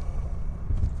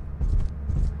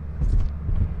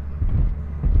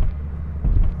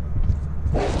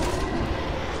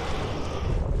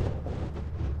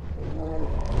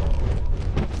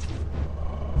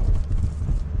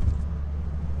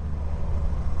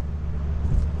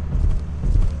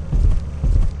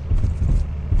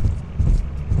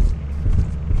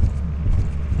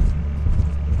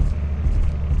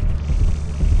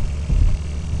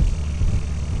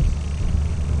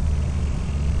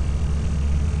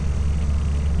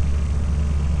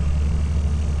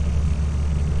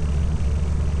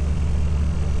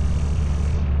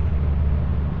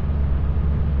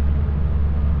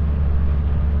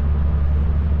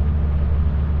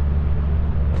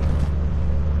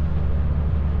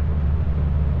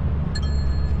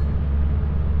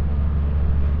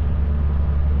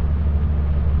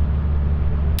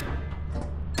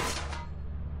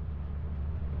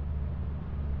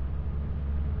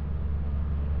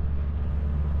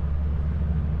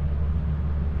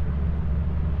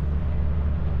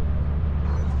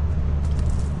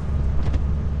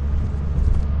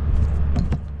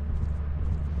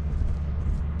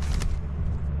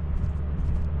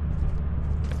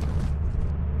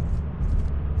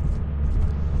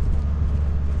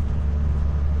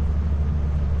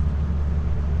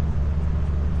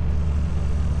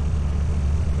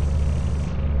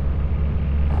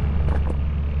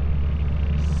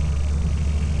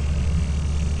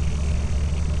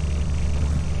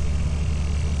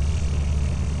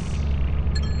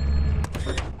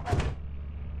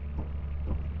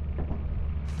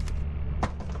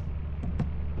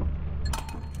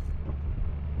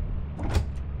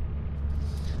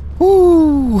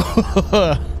 Woo!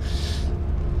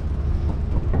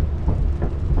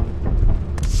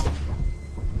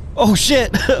 Oh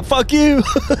shit! Fuck you!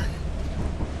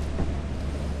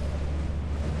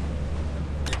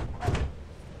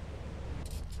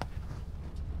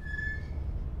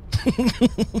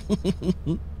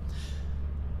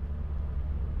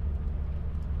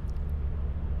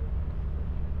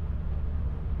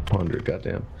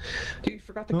 Goddamn. Dude, you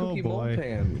forgot the cookie mold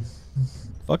pan.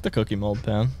 Fuck the cookie mold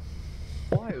pan.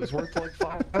 Why? It was worth like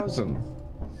 5,000.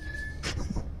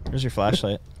 Here's your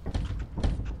flashlight.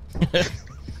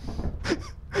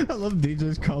 I love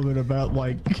DJ's comment about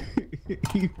like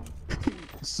he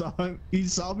saw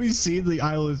me see the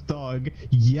eyeless dog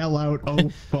yell out, "Oh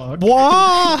fuck!"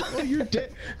 What? Well, you're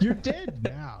dead. You're dead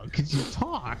now because you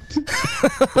talked.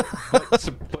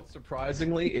 But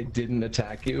surprisingly, it didn't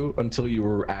attack you until you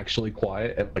were actually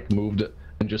quiet and like moved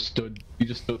and just stood. You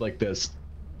just stood like this.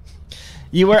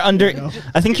 You were under.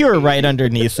 I think you were right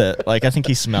underneath it. Like I think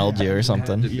he smelled you or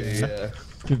something. Yeah.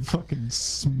 It fucking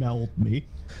smelled me.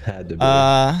 Had to be.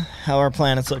 How our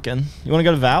planet's looking? You want to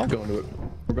go to Val?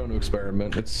 We're going to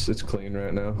experiment. It's clean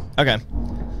right now. Okay.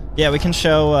 Yeah, we can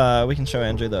show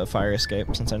Andrew the fire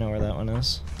escape since I know where that one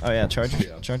is. Oh yeah, charge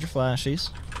your flashies.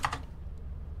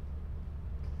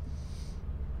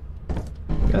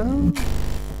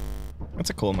 That's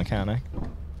a cool mechanic.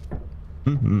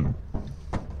 Mm-hmm.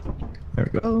 There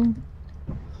we go.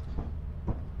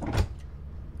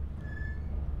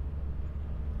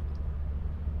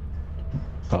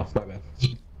 Oh, my bad.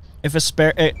 If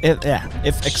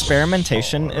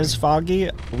experimentation is foggy,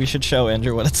 we should show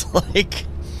Andrew what it's like.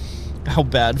 How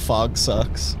bad fog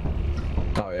sucks.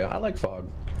 Oh yeah, I like fog.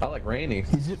 I like rainy.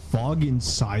 Is it fog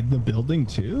inside the building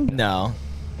too? No,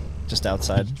 just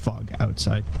outside. It's fog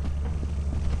outside.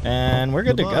 And we're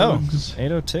good to go.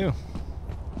 8:02.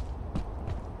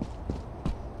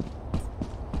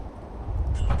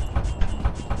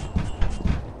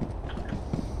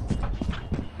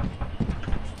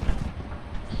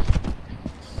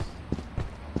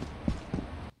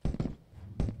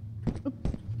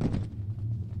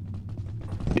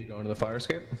 You going to the fire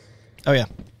escape? Oh yeah.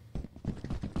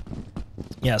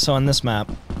 Yeah, so on this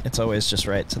map, it's always just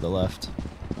right to the left.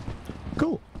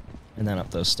 Cool. And then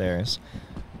up those stairs.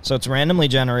 So it's randomly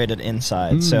generated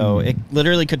inside, so it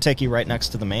literally could take you right next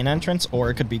to the main entrance, or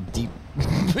it could be deep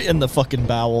in the fucking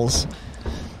bowels.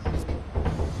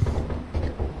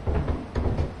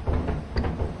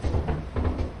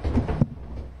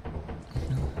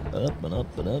 Up and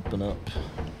up and up and up.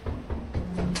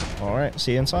 Alright,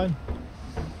 see you inside.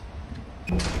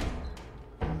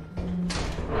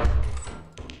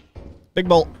 Big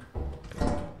bolt.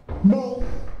 Bolt.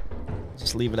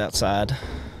 Just leave it outside.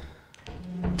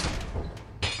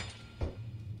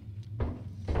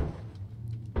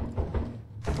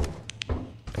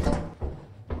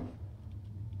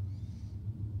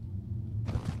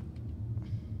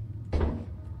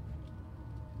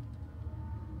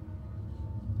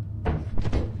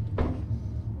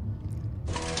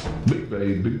 Big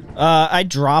baby. I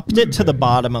dropped it to the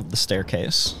bottom of the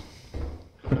staircase.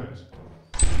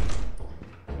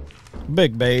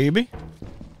 Big baby.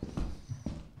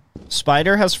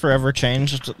 Spider has forever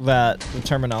changed the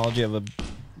terminology of a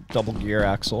double gear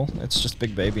axle. It's just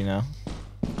big baby now.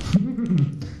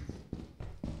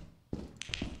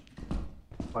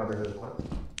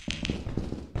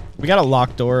 We got a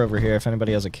locked door over here if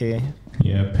anybody has a key.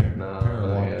 Yeah,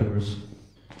 yeah. doors.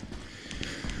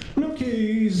 No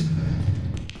keys.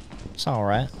 It's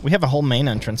alright. We have a whole main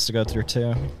entrance to go through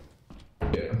too.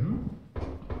 Yeah.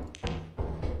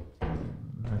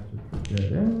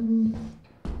 Dead end.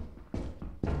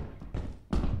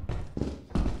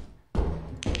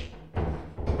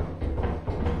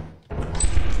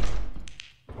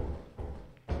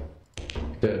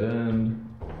 Dead end.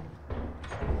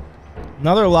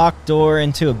 Another locked door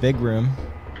into a big room.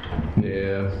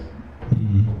 Yeah.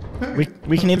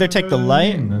 We can either take the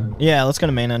light. Yeah, let's go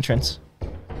to main entrance.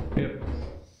 Yep.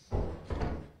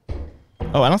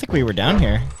 Oh, I don't think we were down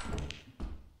here.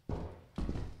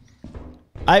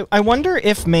 I wonder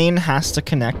if main has to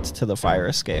connect to the fire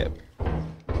escape.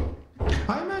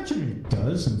 I imagine it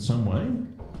does in some way.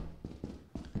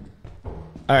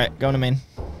 Alright, going to main.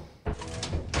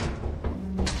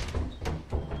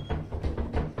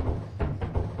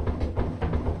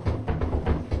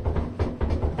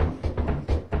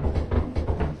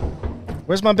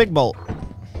 Where's my big bolt?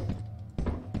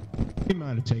 He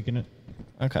might have taken it.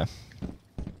 Okay.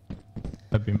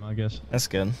 That'd be my guess. That's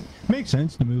good. Makes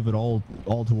sense to move it all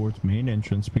towards main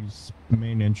entrance because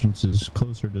main entrance is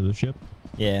closer to the ship.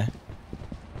 Yeah.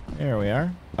 There we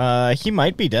are. He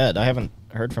might be dead. I haven't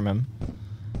heard from him.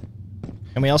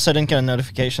 And we also didn't get a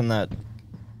notification that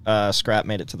Scrap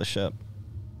made it to the ship.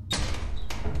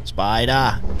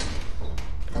 Spider!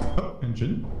 Oh,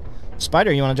 engine.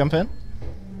 Spider, you want to jump in?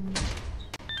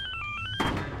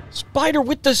 Spider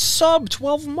with the sub!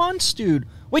 12 months, dude!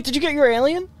 Wait, did you get your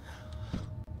alien?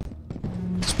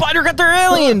 Spider got their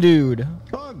alien, dude!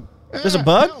 Bug! There's a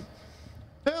bug? Help!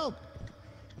 Help!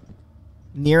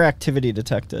 Near activity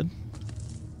detected.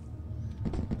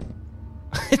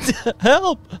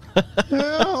 Help!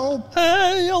 Help!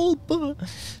 Help!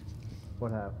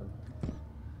 What happened?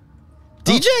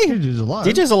 DJ? DJ's alive.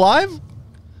 DJ's alive?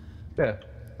 Yeah.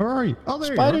 Where are you? Oh,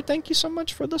 there Spider, you are. thank you so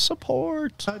much for the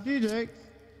support. DJ.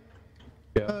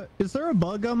 Yeah. Is there a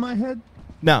bug on my head?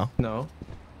 No. No.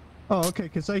 Oh, okay,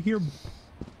 because I hear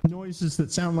noises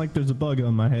that sound like there's a bug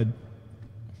on my head.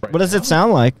 Right What does now? it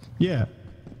sound like? Yeah.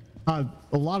 A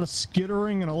lot of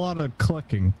skittering and a lot of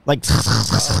clicking. Like,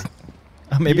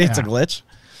 maybe it's a Yeah. glitch.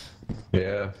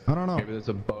 Yeah. I don't know. Maybe there's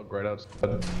a bug right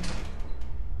outside.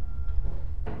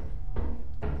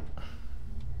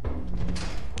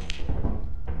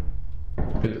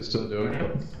 Is it still doing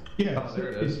it? Yeah, Oh, there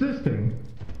it is. it's this thing.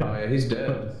 Oh yeah, he's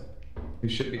dead. He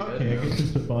should be Okay, I dead. guess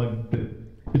it's a bug that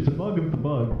it's a bug of the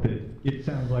bug that it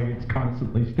sounds like it's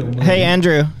constantly still moving. Hey,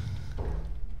 Andrew.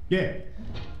 Yeah.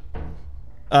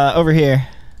 Over here.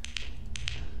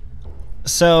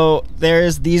 So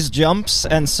there's these jumps,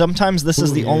 and sometimes this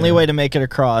is Ooh, the only yeah. way to make it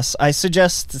across. I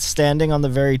suggest standing on the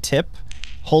very tip,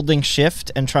 holding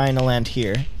shift, and trying to land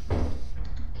here.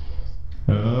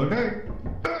 Okay.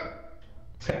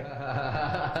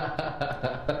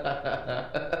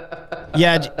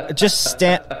 Yeah, just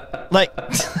stand. Like,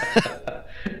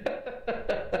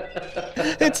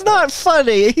 it's not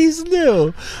funny. He's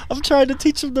new. I'm trying to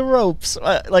teach him the ropes.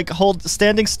 Like,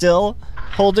 standing still,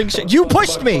 holding shift. You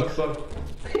pushed me.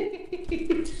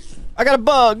 I got a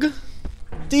bug.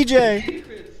 DJ.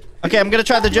 Okay, I'm gonna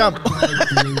try the jump.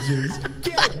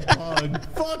 Get bug.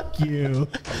 Fuck you.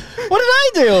 What did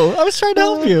I do? I was trying to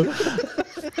help you.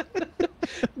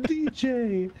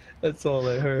 DJ. That's all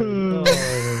I heard.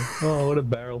 Oh, what a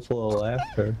barrel full of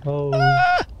laughter. Oh.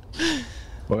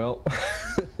 Well.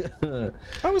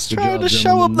 I was Good trying job, to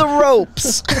show him the gentlemen.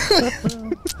 ropes.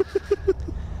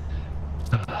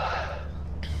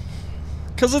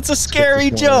 Because it's a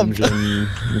scary Get this one jump. engine,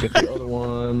 get the other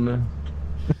one.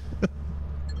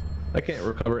 I can't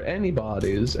recover any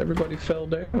bodies. Everybody fell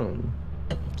down.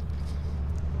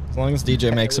 As long as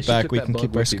DJ makes it back, we can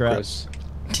keep our scraps.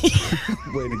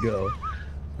 Way to go.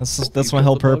 That's You my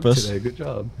whole killed the bug purpose. Today. Good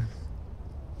job.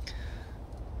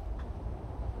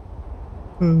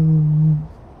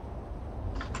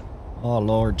 Oh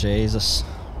Lord Jesus.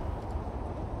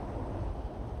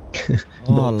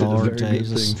 Oh Bug did a Lord very good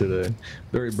Jesus. thing today.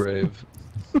 Very brave.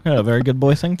 Yeah, a very good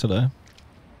boy thing today.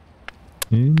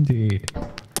 Indeed.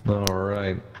 All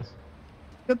right.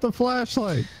 Get the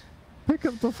flashlight. Pick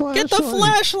up the flashlight. Get the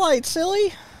flashlight,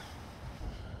 silly.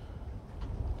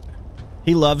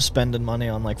 He loves spending money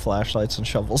on like flashlights and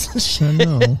shovels and shit.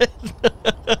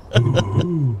 I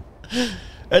know.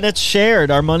 And it's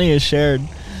shared. Our money is shared.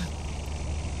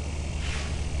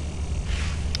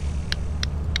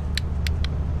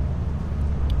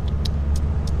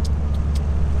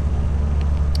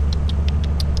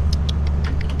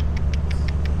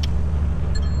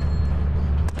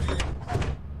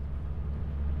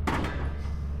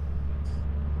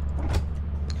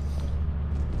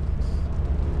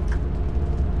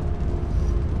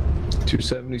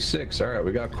 $276. All right,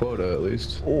 we got quota at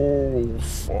least. Oh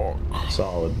fuck.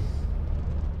 Solid.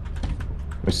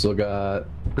 We still got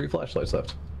 3 flashlights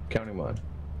left. Counting mine.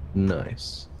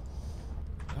 Nice.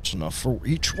 That's enough for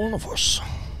each one of us.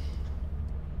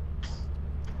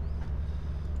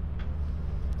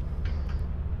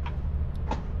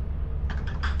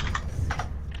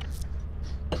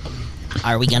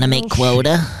 Are we gonna make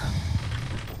quota?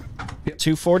 Yep.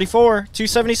 244,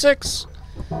 276.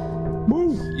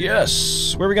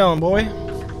 Yes. Where we going, boy?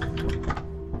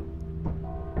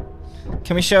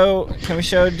 Can we show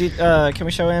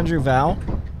Andrew Val?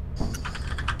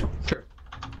 Sure.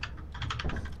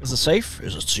 Is it safe?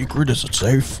 Is it secret? Is it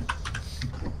safe?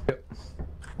 Yep.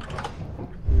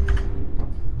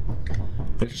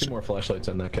 There's 2 more flashlights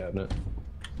in that cabinet.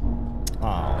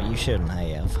 Oh, you shouldn't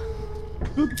have.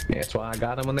 That's why I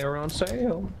got them when they were on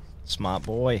sale. Smart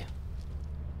boy.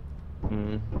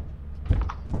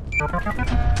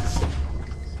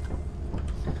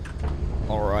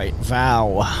 Alright,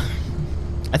 Vow.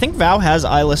 I think Vow has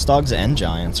eyeless dogs and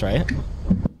giants, right?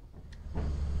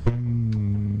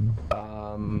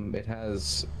 It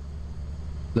has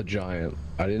the giant.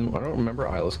 I don't remember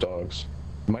eyeless dogs.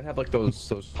 It might have like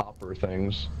those popper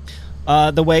things.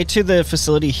 The way to the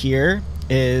facility here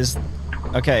is,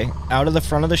 okay, out of the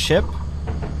front of the ship,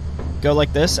 go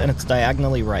like this, and it's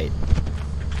diagonally right.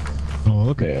 Oh,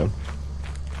 okay. Yeah.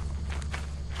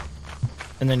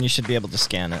 And then you should be able to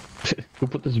scan it. Who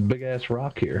put this big ass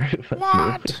rock here?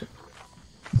 What?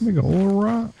 Big old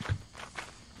rock.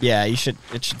 Yeah, it should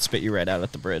spit you right out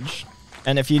at the bridge.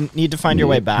 And if you need to find your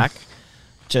way back,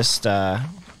 just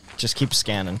keep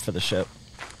scanning for the ship.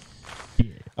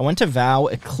 Yeah. I went to Vow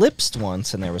Eclipsed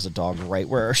once, and there was a dog right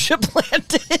where our ship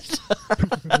landed.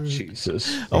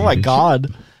 Jesus. Oh my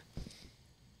god.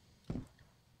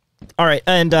 All right,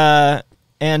 and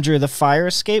Andrew, the fire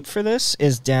escape for this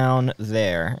is down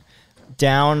there.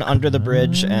 Down under the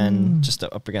bridge and just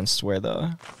up against where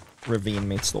the ravine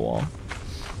meets the wall.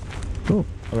 Cool.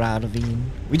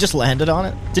 Ravine. We just landed on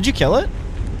it. Did you kill it?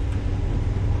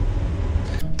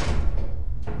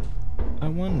 I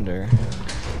wonder.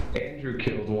 Andrew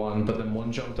killed one, but then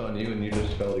one jumped on you and you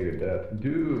just fell to your death.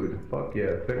 Dude, fuck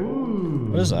yeah. Pickle.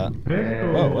 What is that?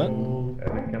 And Oh, what?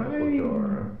 and a chemical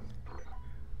jar.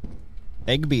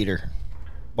 Egg beater.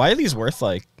 Why are these worth,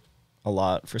 like, a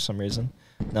lot for some reason?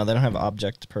 No, they don't have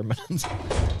object permanence.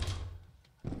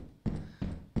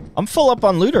 I'm full up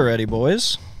on loot already,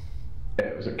 boys. Yeah,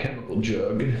 it was a chemical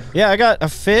jug. Yeah, I got a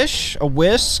fish, a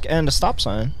whisk, and a stop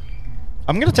sign.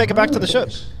 I'm gonna take it back to the ship.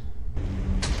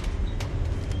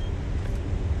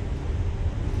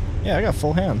 Yeah, I got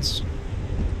full hands.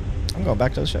 I'm going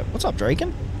back to the ship. What's up,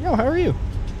 Draken? Yo, how are you?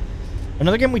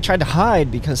 Another game we tried to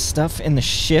hide because stuff in the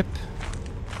ship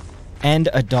and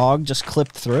a dog just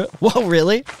clipped through it. Whoa,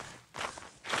 really?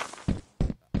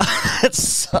 It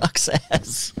sucks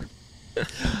ass.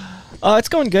 It's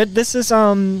going good. This is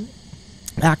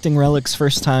ActingRelic's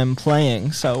first time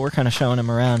playing, so we're kind of showing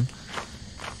him around.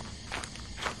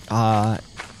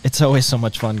 It's always so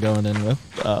much fun going in with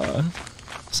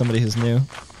somebody who's new.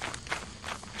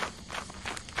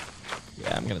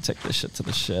 Yeah, I'm gonna take this shit to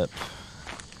the ship.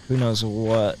 Who knows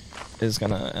what is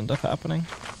gonna end up happening?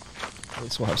 At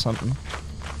least we'll have something.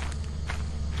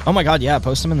 Oh my god, yeah,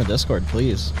 post them in the Discord,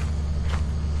 please.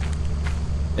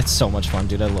 It's so much fun,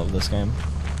 dude. I love this game.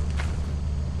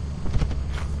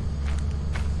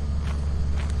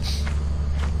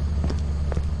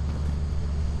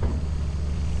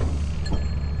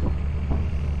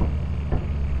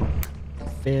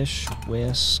 Fish,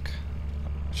 whisk.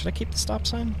 Should I keep the stop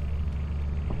sign?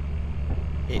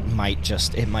 It might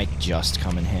just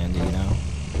come in handy, you know?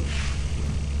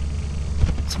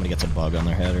 Somebody gets a bug on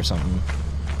their head or something.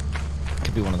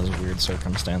 Could be one of those weird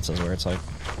circumstances where it's like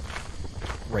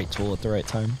right tool at the right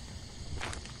time.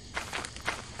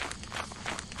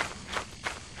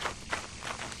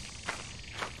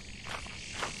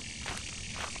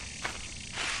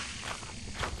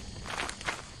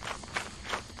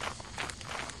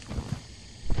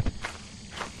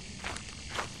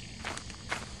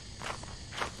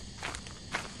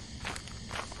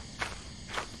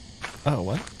 Oh,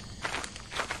 what?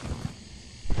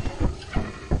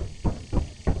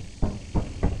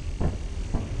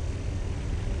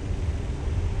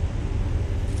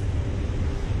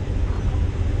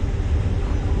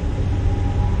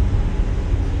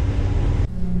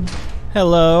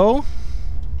 Hello?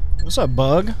 What's up,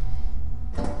 bug?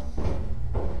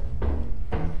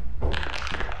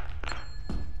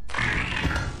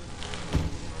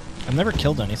 I've never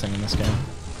killed anything in this game.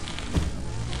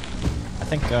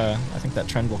 I think that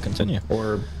trend will continue.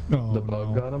 Or the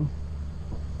bug got him.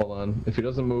 Hold on. If he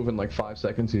doesn't move in like 5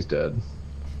 seconds, he's dead.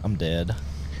 I'm dead.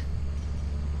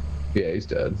 Yeah, he's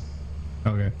dead.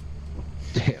 Okay.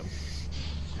 Damn.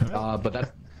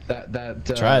 But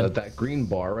that green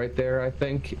bar right there, I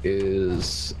think,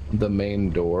 is the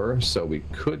main door. So we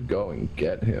could go and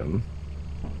get him.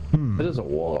 It is a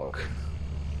walk.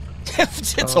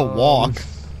 It's a walk.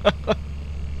 How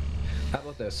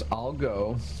about this? I'll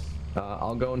go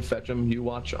and fetch him. You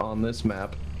watch on this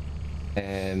map,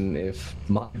 and if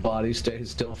my body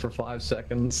stays still for 5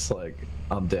 seconds, like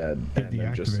I'm dead. Hit the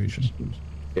activation.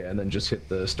 And then just hit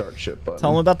the start ship button.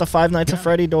 Tell him about the Five Nights at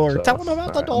Freddy door. So, Tell him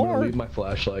about the door. I'm gonna leave my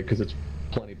flashlight because it's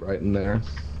plenty bright in there.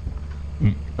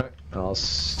 Alright, I'll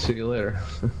see you later.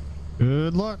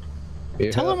 Good luck.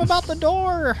 Yeah. Tell him about the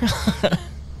door.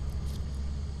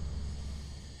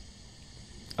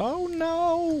 Oh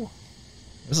no!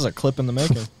 This is a clip in the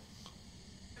making.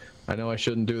 I know I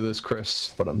shouldn't do this,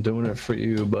 Chris, but I'm doing it for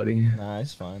you, buddy. Nah,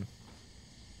 it's fine.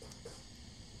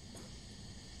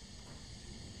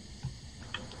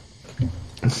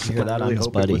 Did you hear that on his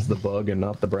buddy? It was the bug and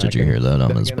not the bracken. Did you hear that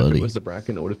on his buddy? If it was the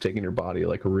bracken, it would have taken your body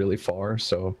like really far.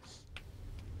 So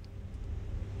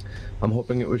I'm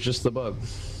hoping it was just the bug.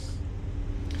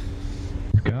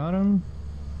 Got him.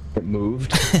 It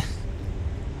moved.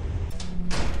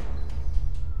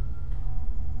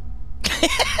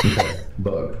 Okay,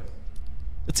 bug.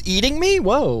 It's eating me?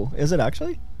 Whoa, is it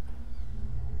actually?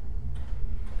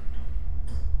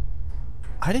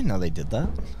 I didn't know they did that.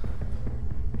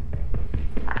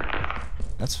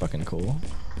 That's fucking cool.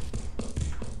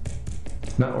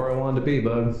 Not where I wanted to be,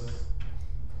 bug.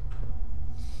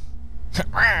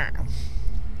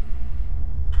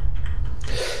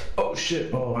 Oh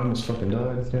shit! Oh, I almost fucking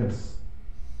died. Yeah.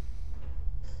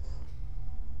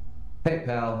 Hey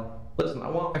pal, listen, I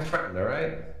want my friend,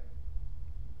 alright?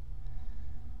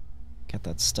 Get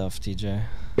that stuff, DJ.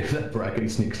 If that bracken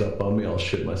sneaks up on me, I'll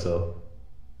shit myself.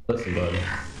 Listen, bud.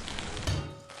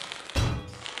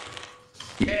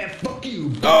 Yeah, fuck you!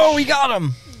 Bitch. Oh, we got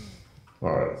him!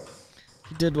 Alright.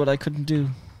 He did what I couldn't do.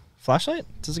 Flashlight?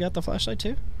 Does he got the flashlight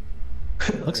too?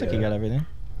 Looks like he got everything.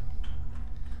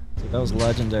 Dude, that was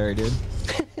legendary, dude.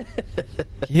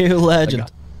 You legend.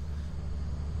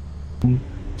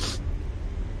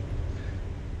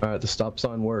 Alright, the stop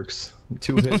sign works.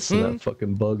 2 hits and that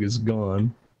fucking bug is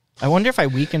gone. I wonder if I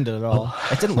weakened it at all.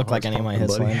 It didn't look like any of my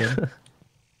hits landed.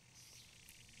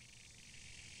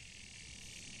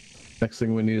 Next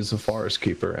thing we need is a forest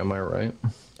keeper, am I right?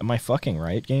 Am I fucking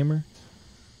right, gamer?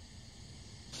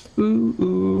 Ooh,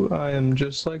 ooh, I am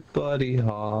just like Buddy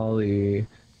Holly.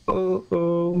 Oh,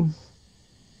 oh.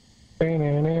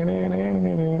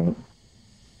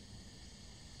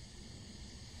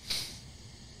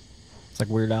 It's like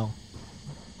Weird Al.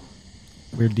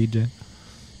 Weird DJ.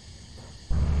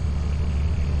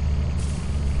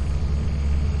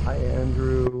 Hi,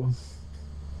 Andrew.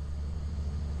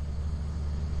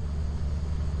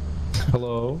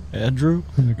 Hello. Andrew?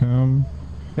 Here they come.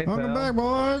 Hey, Welcome pal. back,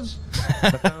 boys.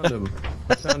 I found him.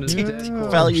 I found his dead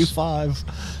corpse. Value 5.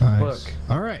 Nice. Look.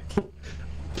 All right.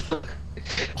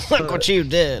 Look what you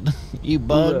did, you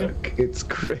bug. Look, it's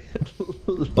Chris.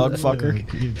 Bug fucker.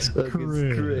 It's Look,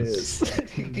 Chris. it's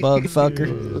Chris. Bug fucker.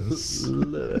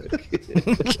 Look.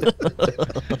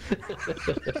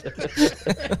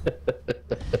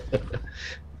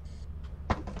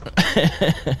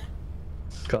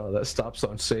 God, that stop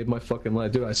sign saved my fucking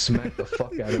life, dude. I smacked the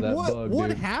fuck out of that bug,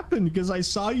 What dude. happened? Because I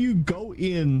saw you go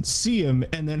in, see him,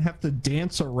 and then have to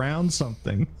dance around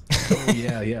something. Oh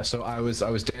yeah. So I was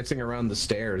dancing around the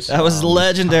stairs. That was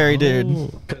legendary, dude.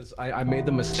 Because I made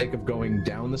the mistake of going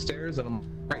down the stairs, and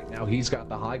I'm right now he's got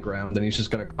the high ground, and he's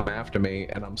just gonna come after me,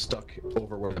 and I'm stuck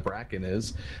over where the bracken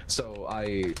is. So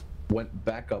I went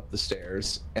back up the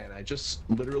stairs, and I just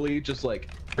literally just like,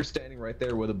 you're standing right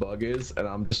there where the bug is, and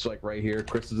I'm just like right here.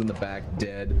 Chris is in the back,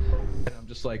 dead, and I'm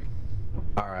just like,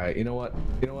 all right, you know what,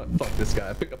 fuck this guy.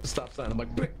 I pick up the stop sign. I'm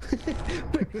like, "Brick."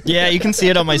 Yeah, you can see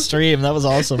it on my stream. That was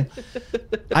awesome.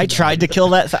 I tried to kill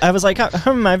that. I was like,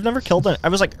 I've never killed it. I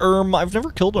was like, I've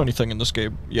never killed anything in this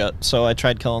game yet. So I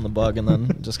tried killing the bug, and then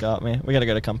it just got me. We gotta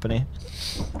go to company.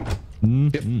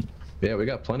 Yep. Yeah, we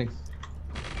got plenty.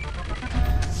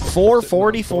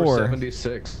 444.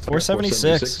 476.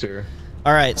 476 here.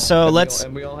 All right, so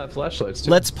And we all have flashlights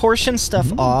too. let's portion stuff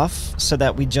off so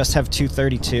that we just have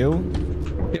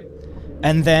 232. Yep.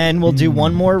 And then we'll do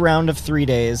one more round of 3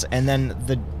 days, and then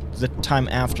the time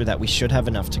after that we should have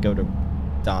enough to go to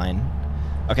dine.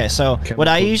 Okay, so what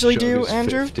I usually do,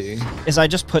 Andrew, is I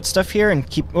just put stuff here and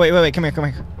keep. Wait, come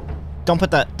here. Don't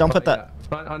put that. Don't put that.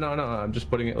 Oh, no, I'm just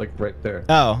putting it like right there.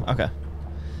 Oh, okay.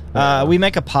 We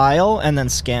make a pile and then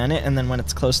scan it, and then when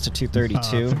it's close to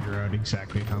 232, Figure out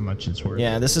exactly how much it's worth.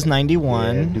 yeah, this is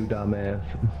 91. Yeah, do that math.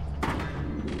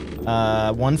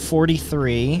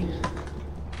 143,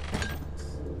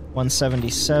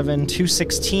 177,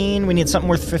 216. We need something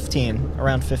worth 15,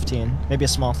 around 15. Maybe a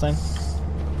small thing.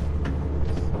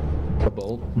 A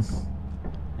bolt.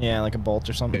 Yeah, like a bolt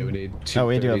or something. Okay, we need 232. Oh,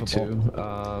 we do have a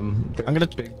bolt. I'm gonna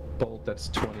big bolt. That's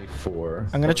 24.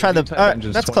 I'm gonna try the.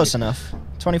 That's close enough.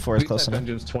 24 is close enough.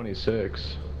 Engine's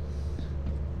 26.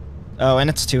 Oh, and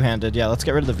it's two-handed. Yeah, let's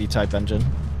get rid of the V-type engine.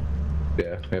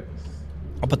 Yeah. Yep.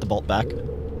 I'll put the bolt back.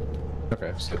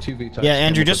 Okay. So 2 V-types. Yeah,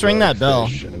 Andrew, just ring that bell.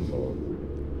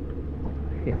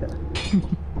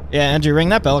 Yeah, Andrew, ring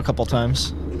that bell a couple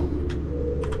times.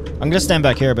 I'm gonna stand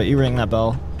back here, but you ring that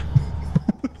bell.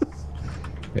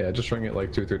 Yeah, just ring it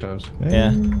like 2 or 3 times.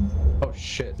 Yeah. Oh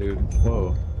shit, dude.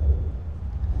 Whoa.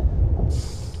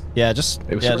 Yeah, just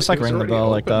like ring the bell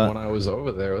like that. When I was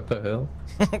over there, what the hell?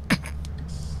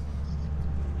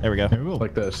 There we go.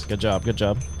 Like this. Good job, good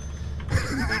job.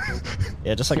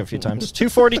 Yeah, just like a few times.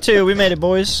 242, we made it,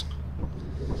 boys.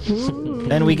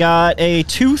 And we got a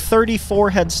 234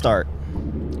 head start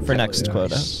for next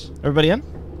quota. Everybody in?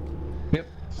 Yep.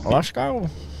 Let's go.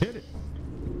 Hit it.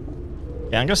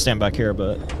 Yeah, I'm gonna stand back here,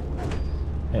 but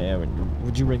yeah,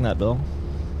 would you ring that bell?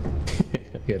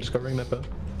 Yeah, just go ring that bell.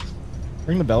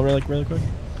 Ring the bell really quick.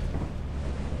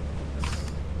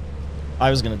 I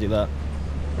was gonna do that.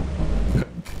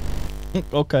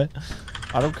 Okay,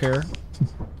 I don't care.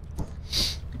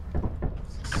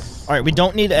 All right, we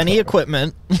don't need any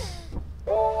equipment.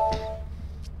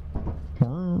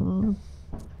 Not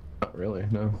really,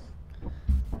 no.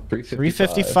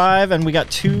 355, and we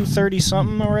got 230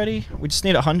 something already. We just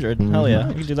need 100. Hell yeah,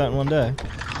 we can do that in one day.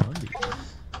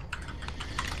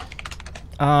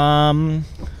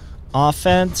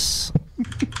 Offense.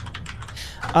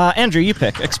 Andrew, you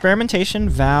pick. Experimentation,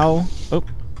 vow... Oh,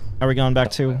 are we going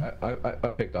back to... I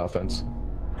picked offense.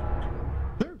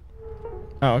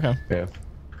 Oh, okay. Yeah.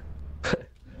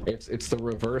 It's the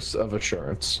reverse of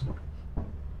assurance.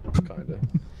 Kinda.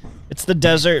 It's the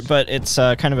desert, but it's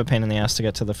kind of a pain in the ass to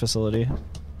get to the facility.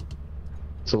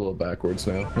 It's a little backwards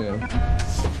now, yeah.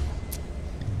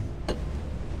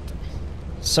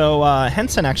 So,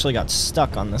 Henson actually got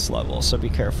stuck on this level, so be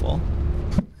careful.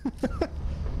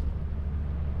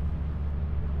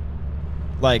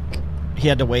 Like, he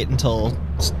had to wait until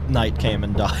night came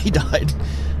and he died.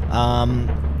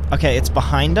 Okay, it's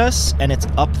behind us, and it's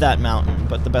up that mountain,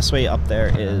 but the best way up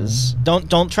there is...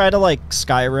 Don't try to, like,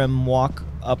 Skyrim walk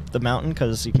up the mountain,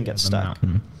 because you can get stuck.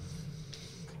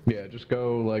 Yeah, just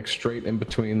go, like, straight in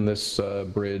between this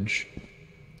bridge.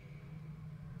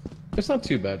 It's not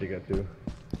too bad to get to.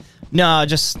 No,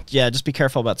 just be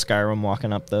careful about Skyrim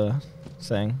walking up the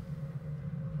thing.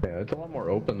 Yeah, it's a lot more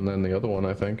open than the other one,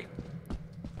 I think.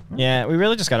 Yeah, we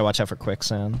really just gotta watch out for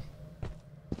quicksand.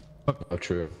 Oh,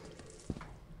 true.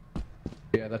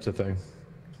 Yeah, that's a thing.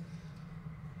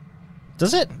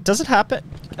 Does it happen?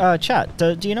 Chat,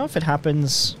 do you know if it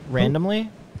happens randomly?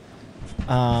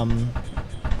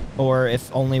 Or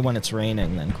if only when it's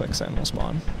raining, then quicksand will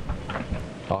spawn?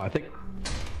 Oh, I think...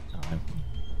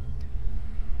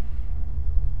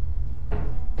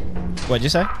 What'd you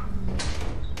say?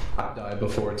 I've died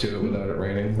before, too, without it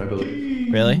raining, I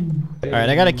believe. Really? Alright,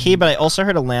 I got a key, but I also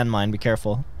heard a landmine. Be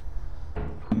careful.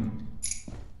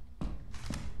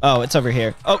 Oh, it's over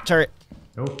here. Oh, turret.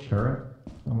 Oh, turret.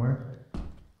 Somewhere.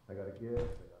 I got a gift.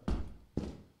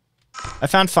 I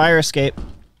found fire escape.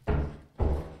 Got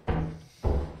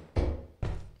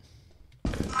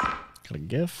a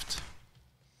gift.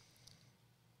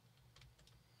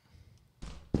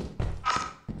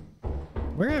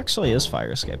 Where actually is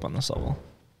fire escape on this level?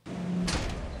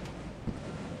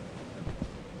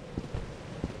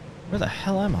 Where the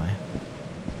hell am I?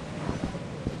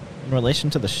 In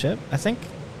relation to the ship? I think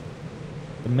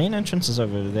the main entrance is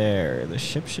over there. The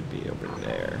ship should be over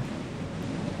there.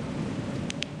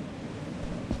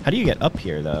 How do you get up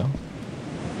here, though?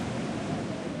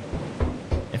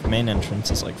 If main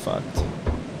entrance is, like, fucked.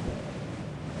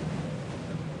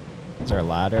 Is there a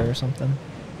ladder or something?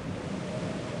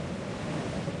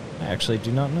 I actually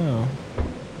do not know.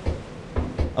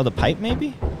 Oh, the pipe,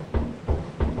 maybe?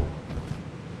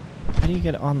 How do you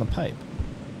get on the pipe?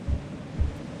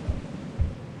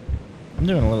 I'm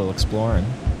doing a little exploring.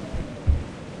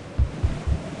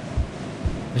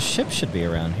 The ship should be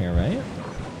around here, right?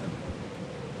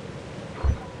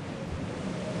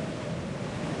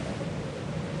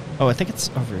 Oh, I think it's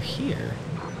over here.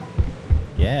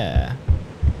 Yeah.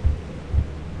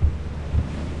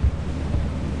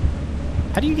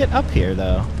 How do you get up here,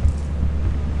 though?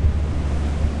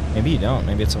 Maybe you don't.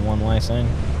 Maybe it's a one-way thing.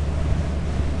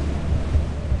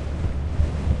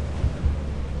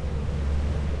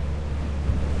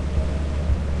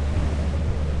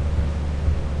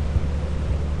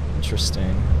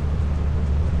 Interesting.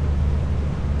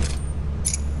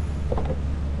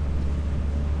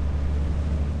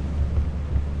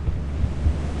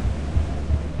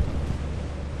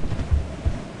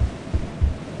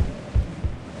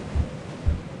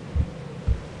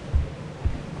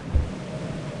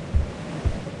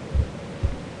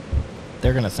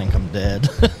 They're gonna think I'm dead.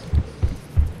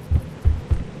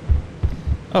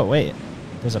 Oh, wait.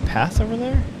 There's a path over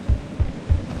there?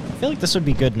 I feel like this would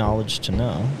be good knowledge to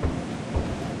know.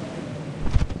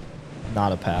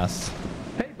 Not a path.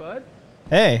 Hey, bud.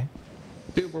 Hey.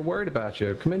 Dude, we're worried about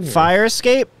you. Come in here. Fire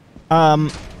escape? Fire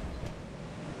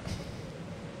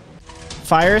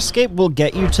escape will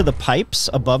get you to the pipes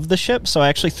above the ship, so I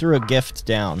actually threw a gift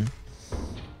down.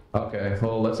 Okay,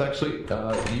 well, let's actually,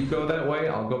 you go that way,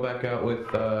 I'll go back out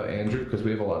with Andrew, because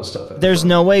we have a lot of stuff. There's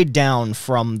no way down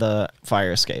from the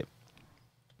fire escape.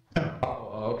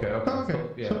 Oh, okay. Okay, So,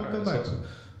 yeah, so all go right, back. so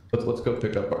let's go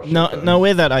pick up our shit. No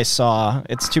way that I saw.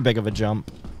 It's too big of a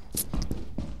jump.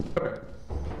 Okay.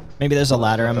 Maybe there's a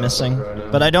ladder I'm missing.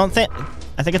 But I don't think...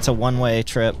 I think it's a one-way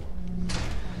trip.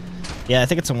 Yeah, I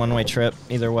think it's a one-way trip,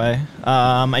 either way.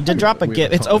 I did drop a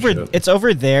gift. It's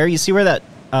over there. You see where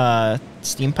that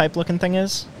steam pipe looking thing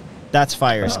is? That's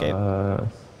fire escape.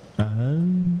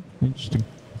 Interesting.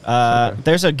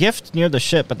 There's a gift near the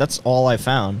ship, but that's all I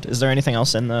found. Is there anything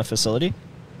else in the facility?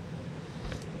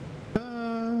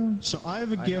 So I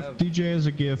have a gift, DJ has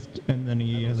a gift, and then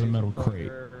he has a metal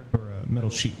crate, or a metal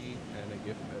sheet.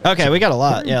 Okay, we got a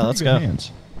lot. Yeah, let's go.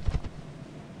 Hands.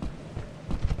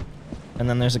 And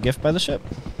then there's a gift by the ship.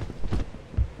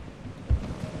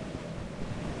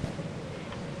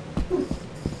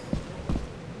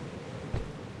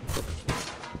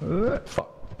 Fuck.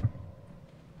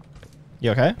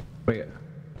 You okay? Wait.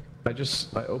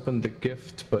 I opened the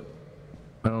gift, but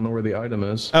I don't know where the item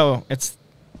is. Oh, is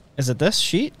it this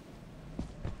sheet?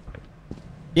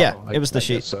 Yeah, Oh, it was the I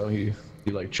sheet. guess so you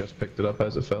like just picked it up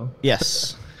as it fell?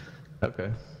 Yes.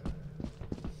 Okay.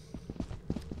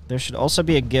 There should also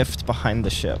be a gift behind the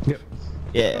ship. Yep.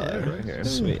 Yeah. Right here.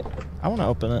 Sweet. I want to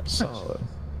open it. Solid.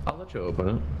 I'll let you open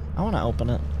it. I want to open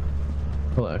it.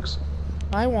 Relax.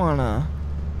 I wanna.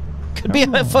 Could be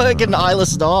a fucking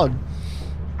eyeless dog.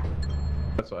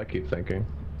 That's what I keep thinking.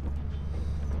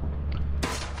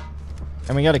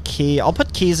 And we got a key. I'll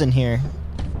put keys in here.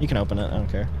 You can open it. I don't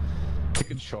care. You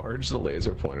can charge the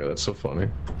laser pointer. That's so funny.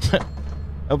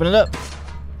 Open it up.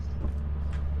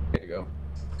 Here you go.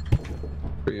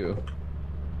 For you.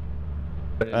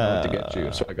 I didn't know what to get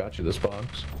you, so I got you this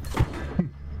box.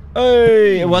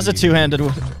 Hey, it was a two-handed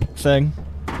thing.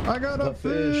 I got a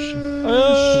fish.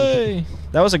 Hey,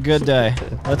 that was a good day.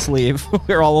 Let's leave.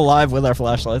 We're all alive with our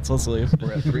flashlights. Let's leave.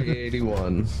 We're at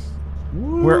 381.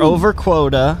 We're over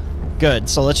quota. Good.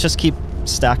 So let's just keep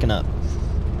stacking up.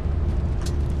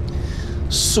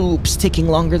 Soup's taking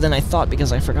longer than I thought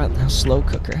because I forgot how slow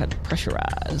cooker had to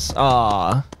pressurize.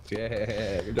 Ah.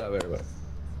 Yeah, good job, everybody.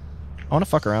 I want to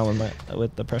fuck around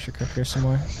with the pressure cooker some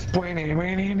more.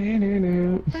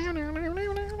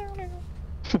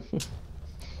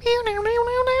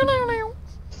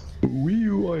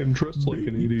 I am dressed like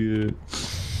an idiot.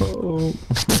 Oh.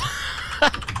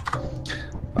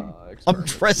 I'm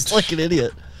dressed like an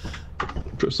idiot.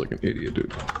 Dressed like an idiot,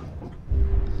 dude.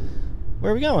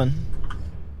 Where are we going?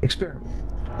 Experiment.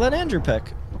 Let Andrew pick.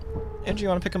 Andrew, you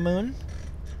want to pick a moon?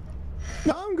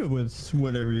 No, I'm good with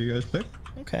whatever you guys pick.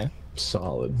 Okay.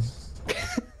 Solid.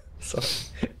 Solid.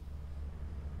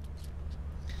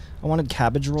 I wanted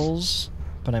cabbage rolls,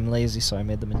 but I'm lazy, so I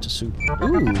made them into soup.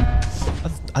 Ooh.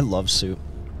 I love soup.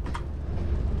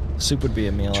 Soup would be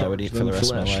a meal I would eat for the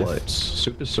rest of my life.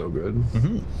 Soup is so good.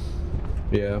 Mm-hmm.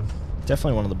 Yeah.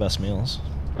 Definitely one of the best meals.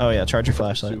 Oh yeah, charge your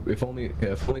flashlight. Soup, if only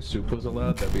soup was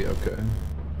allowed, that'd be okay.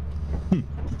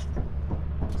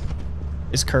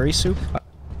 Is curry soup?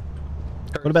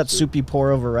 What about soup you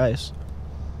pour over rice?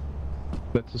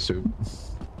 That's a soup.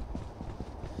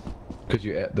 Because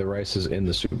you add the rice is in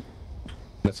the soup.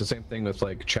 That's the same thing with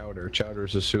like chowder. Chowder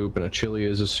is a soup, and a chili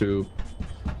is a soup.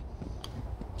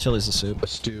 Chili's a soup. A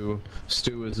stew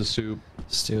is a soup.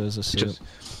 Stew is a soup.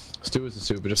 Stew is a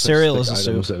soup. It just Cereal has, is like,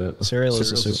 a items soup. in it. Cereal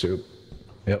is a Cereal's soup.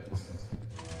 Yep.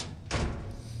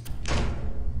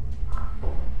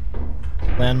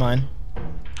 Landmine.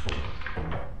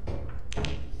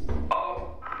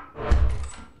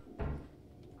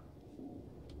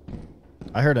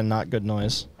 I heard a not good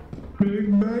noise.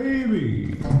 Big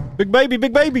baby. Big baby,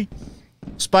 big baby.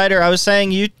 Spider, I was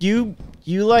saying you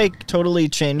like totally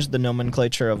changed the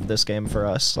nomenclature of this game for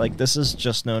us. Like this is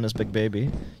just known as Big Baby.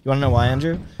 You want to know why,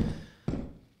 Andrew?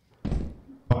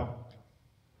 What?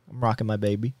 I'm rocking my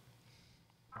baby.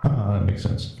 That makes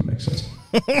sense. That makes sense.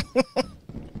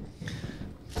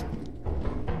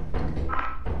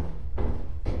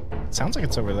 Sounds like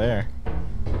it's over there.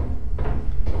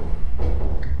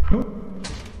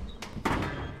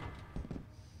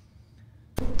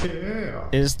 Yeah.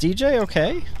 Is DJ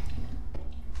okay?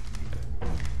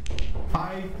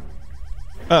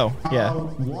 Oh, yeah.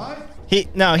 What? He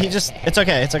just, it's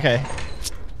okay, it's okay.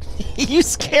 You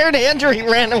scared Andrew, he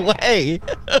ran away.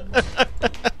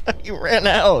 He ran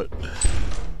out.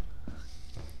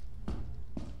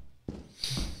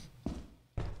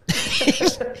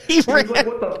 he ran, Like,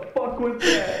 what the fuck was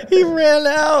that? he ran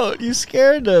out. You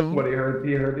scared him. What, he heard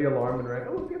the alarm and ran,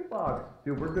 oh, get fucked.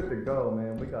 Dude, we're good to go,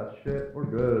 man. We got shit. We're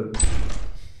good.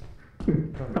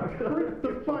 I freaked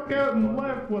the fuck out and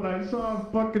left when I saw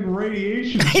fucking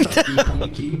radiation.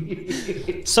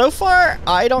 So far,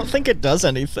 I don't think it does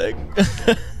anything.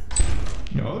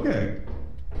 Okay.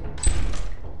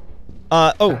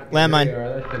 Oh, landmine.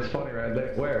 It's funny,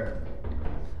 right? Where?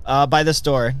 By this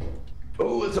door.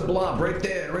 Oh, it's a blob right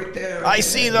there, right there. I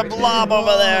see the blob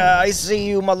over there. I see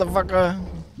you, motherfucker.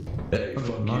 Hey,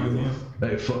 fuck you.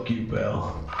 Hey, fuck you,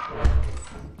 pal.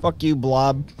 Fuck you,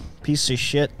 blob. Piece of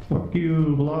shit. Fuck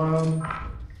you, blob.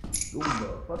 Ooh,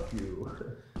 fuck you.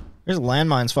 There's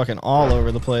landmines fucking all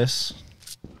over the place.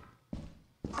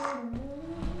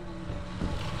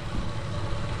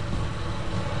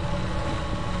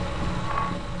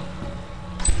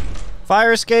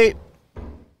 Fire escape.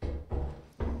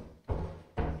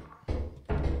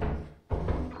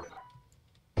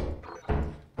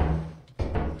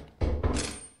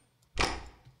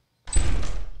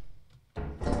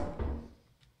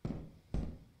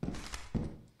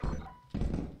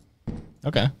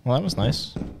 Okay, well that was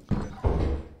nice.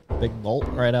 Big bolt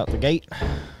right out the gate.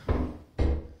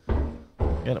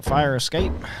 Get a fire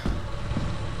escape.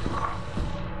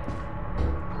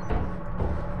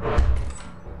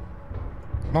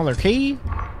 Another key?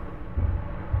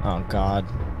 Oh god.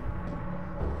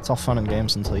 It's all fun and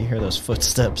games until you hear those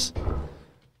footsteps.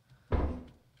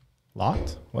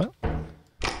 Locked? What?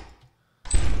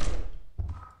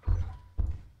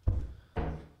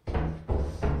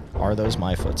 Are those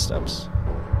my footsteps?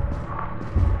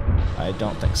 I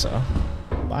don't think so.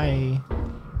 Bye.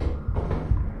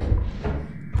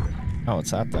 Oh, it's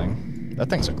that thing. That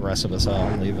thing's aggressive as hell.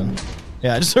 I'm leaving.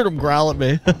 Yeah, I just heard him growl at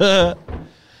me.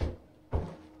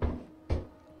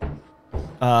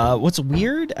 What's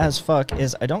weird as fuck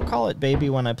is I don't call it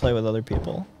baby when I play with other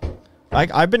people.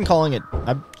 I've been calling it...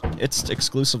 it's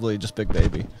exclusively just big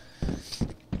baby.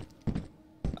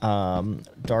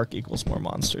 Dark equals more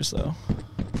monsters, though.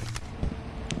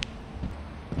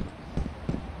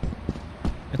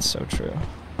 It's so true.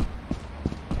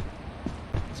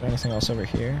 Is there anything else over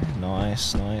here?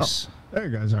 Nice, nice. Oh, there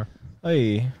you guys are.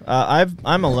 Hey,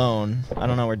 I'm alone. I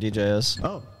don't know where DJ is.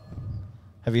 Oh.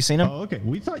 Have you seen him? Oh, okay.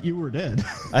 We thought you were dead.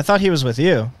 I thought he was with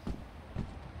you.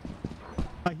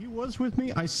 He was with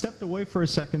me. I stepped away for a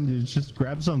second to just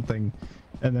grab something,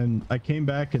 and then I came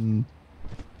back and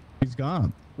he's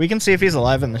gone. We can see if he's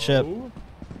alive in the ship.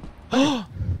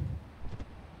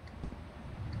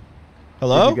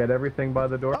 Hello? Did you get everything by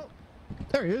the door? Oh,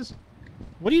 there he is.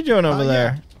 What are you doing over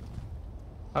there? Yeah.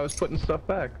 I was putting stuff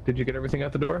back. Did you get everything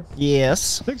out the door?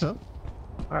 Yes. I think so.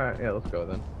 Alright, yeah, let's go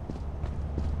then.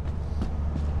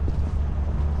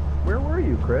 Where were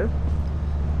you, Chris?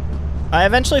 I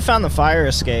eventually found the fire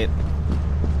escape.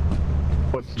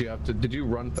 What did you have to... Did you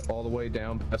run all the way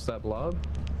down past that blob?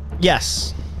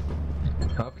 Yes.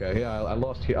 Okay, yeah, I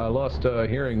lost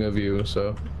hearing of you,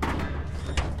 so...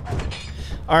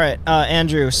 Alright,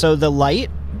 Andrew, so the light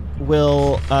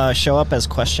will show up as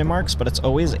question marks, but it's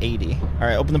always 80.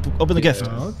 Alright, open the gift.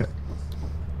 Oh, okay.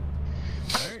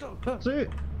 That's it.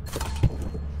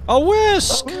 A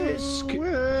whisk! Whisk.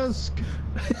 Whisk.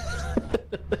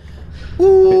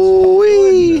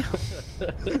 Ooh-wee!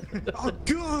 Oh,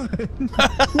 good.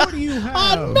 What do you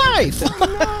have? A knife! A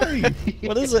knife.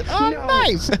 What is it? A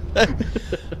knife!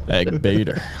 Egg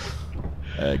baiter.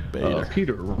 Egg baiter.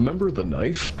 Peter, remember the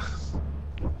knife?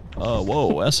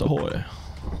 Whoa, S ahoy.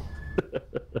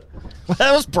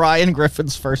 That was Brian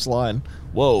Griffin's first line.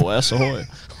 Whoa, S ahoy.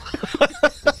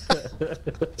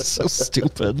 So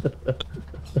stupid.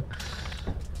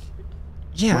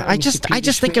 Yeah, I just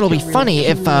think it'll be funny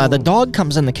if the dog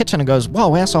comes in the kitchen and goes,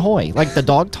 "Whoa, ass ahoy!" Like the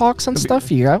dog talks and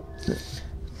stuff. You know.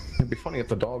 It'd be funny if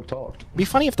the dog talked. It'd be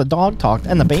funny if the dog talked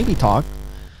and the baby talked,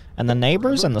 and the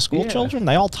neighbors and the school children,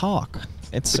 they all talk.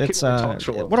 It's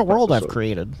what a world I've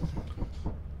created.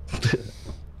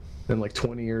 And like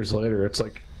 20 years later, it's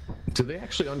like, do they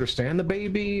actually understand the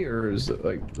baby, or is it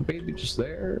like the baby just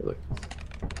there? Like,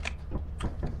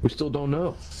 we still don't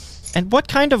know. And what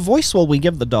kind of voice will we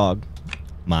give the dog?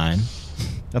 Mine.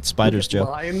 That's Spider's joke.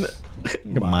 Mine.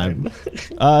 Mine.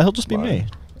 He'll just be me.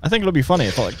 I think it'll be funny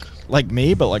if like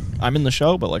me, but like I'm in the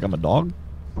show, but like I'm a dog.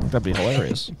 I think that'd be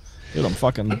hilarious. Dude, I'm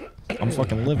fucking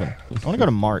living. I want to go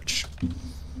to March.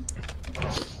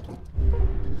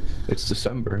 It's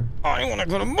December. I want to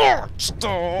go to March,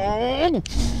 dog.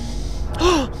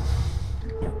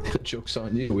 The joke's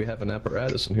on you. We have an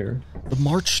apparatus in here. The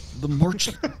March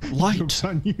light. Joke's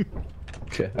on you.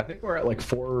 Okay, I think we're at like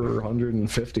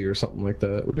 450 or something like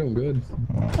that. We're doing good.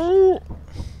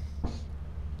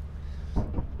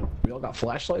 We all got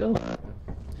flashlight on?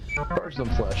 Charge them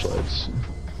flashlights.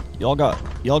 Y'all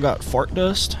got fart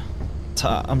dust?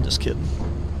 I'm just kidding.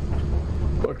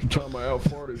 Fucking time I out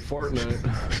farted Fortnite.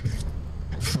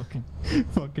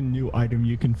 Fucking new item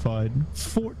you can find.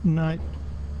 Fortnite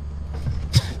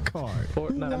card.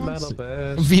 Fortnite Battle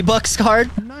Pass. V-Bucks card?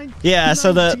 Yeah,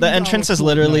 so the entrance is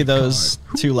literally those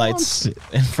two lights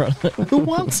in front of it. Who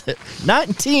wants it?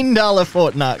 $19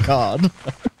 Fortnite card.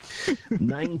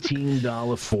 $19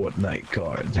 Fortnite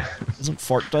card. Isn't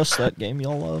Fort Dust that game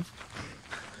y'all love?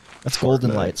 That's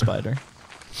Golden Light, Spider.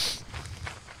 It's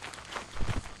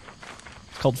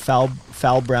called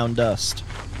Foul Brown Dust.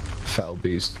 Foul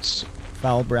beasts.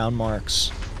 Foul brown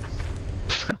marks.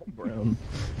 Foul brown.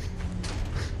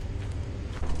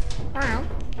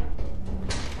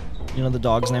 You know the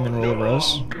dog's name in Rule of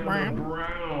Rose?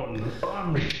 Brown.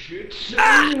 I'm shit.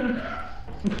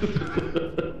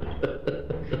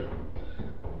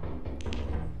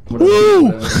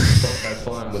 Woo! I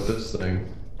flying with this thing.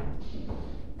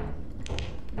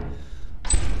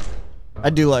 I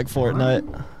do like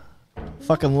Fortnite.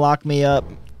 Fucking lock me up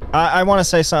I want to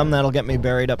say something that'll get me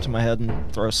buried up to my head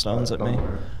and throw stones at me.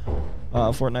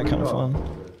 Fortnite kind of fun.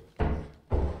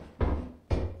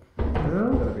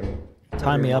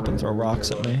 Tie me up and throw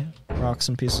rocks at me. Rocks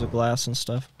and pieces of glass and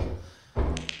stuff.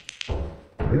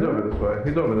 He's over this way.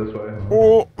 He's over this way.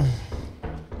 Oh.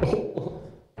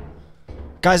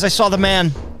 Guys, I saw the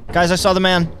man. Guys, I saw the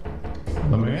man.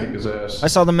 The man? Kick his ass. I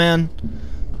saw the man.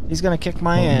 He's gonna kick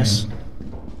my ass. Man.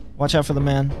 Watch out for the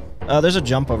man. There's a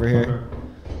jump over here. Okay.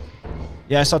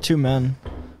 Yeah, I saw two men.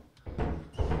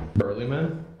 Burly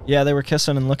man? Yeah, they were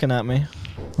kissing and looking at me.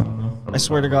 I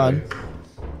swear to God.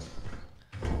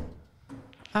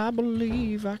 I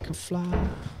believe I can fly.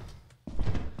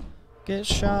 Get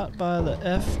shot by the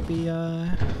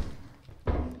FBI.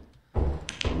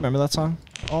 Remember that song?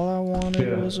 All I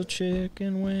wanted was a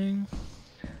chicken wing.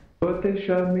 But they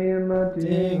shot me in my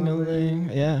Ding-a-ling.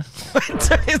 Yeah.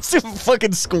 It's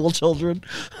fucking school children.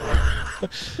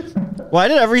 Why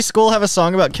did every school have a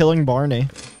song about killing Barney?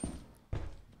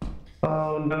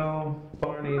 Oh no,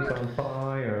 Barney's on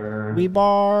fire. We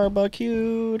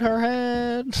barbecued her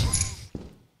head.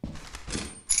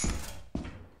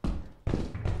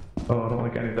 Oh, I don't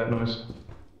like any of that noise.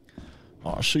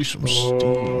 Oh, I see some steam.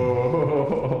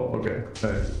 Oh, okay.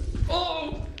 Hey.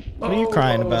 Oh! What are you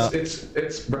crying about? It's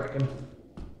Bracken.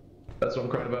 That's what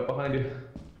I'm crying about behind you.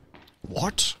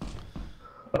 What?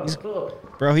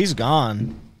 Bro, he's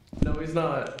gone. No, he's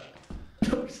not.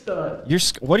 No, he's not.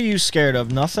 What are you scared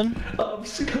of? Nothing? I'm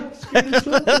scared of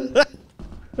something.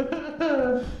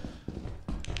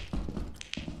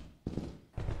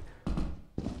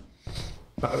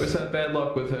 I always had bad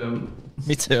luck with him.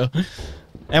 Me too.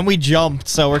 And we jumped,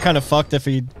 so we're kind of fucked if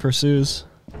he pursues.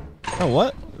 Oh,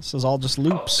 what? This is all just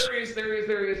loops. Oh, there he is, there he is,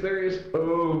 there he is, there he is.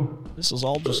 Oh. This is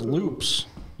all just loops.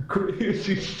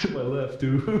 He's to my left,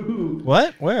 dude.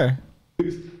 What? Where?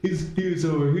 He's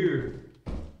over here.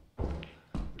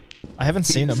 I haven't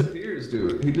seen him. Disappears,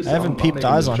 dude. He just, I haven't peeped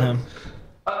eyes on him.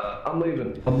 I'm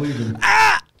leaving. I'm leaving.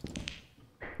 Ah!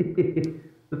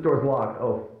 This door's locked.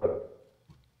 Oh, fuck.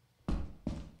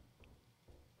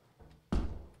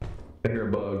 I hear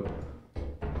a bug.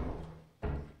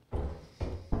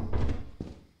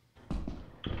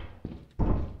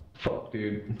 Fuck,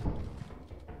 dude.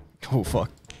 Oh, fuck.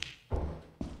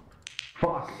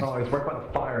 Fuck. Oh, he's right by the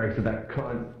fire exit, that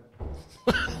cunt.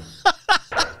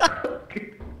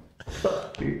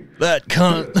 Fuck, dude. That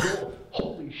cunt.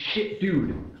 Holy shit,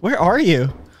 dude. Where are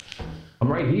you?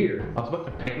 I'm right here. I was about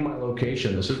to ping my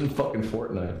location. This isn't fucking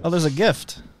Fortnite. Oh, there's a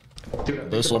gift.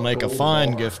 Dude, This will make a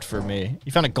fine gift for me.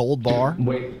 You found a gold bar?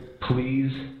 Wait,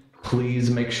 please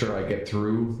make sure I get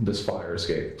through this fire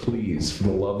escape. Please, for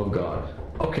the love of God.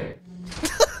 Okay.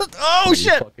 Oh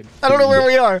shit! I don't know where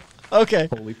we are. Okay.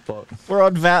 Holy fuck. We're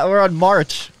on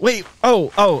March. Wait.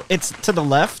 Oh, it's to the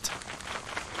left.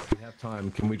 We have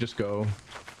time. Can we just go?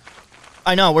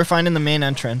 I know. We're finding the main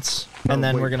entrance, and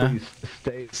then wait, we're gonna.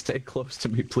 Please, stay close to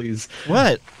me, please.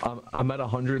 What? I'm at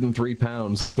 103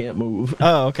 pounds. Can't move.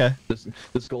 Oh, okay.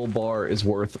 This gold bar is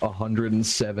worth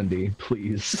 170.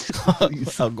 Please.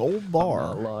 Please. A gold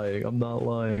bar. I'm not lying. I'm not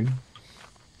lying.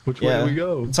 Which way do we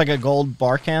go? It's like a gold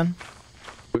bar can.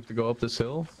 We have to go up this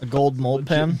hill? A gold mold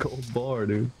pan. Gold bar,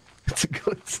 dude. It's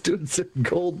a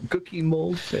gold cookie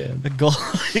mold pan. A gold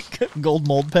gold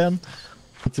mold pan.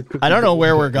 It's a I don't know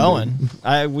where we're going.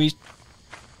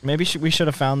 Maybe we should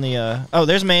have found the. Oh,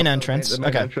 there's main entrance. The main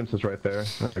Okay. entrance is right there.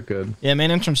 That's good. Yeah,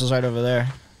 main entrance is right over there.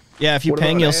 Yeah, if you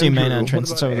ping, you'll see main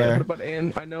entrance. It's over there. What about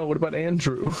I know. What about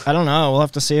Andrew? I don't know. We'll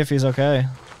have to see if he's okay.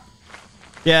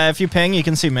 Yeah, if you ping, you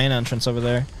can see main entrance over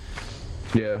there.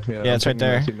 Yeah. Yeah, it's right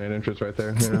there. I see main entrance right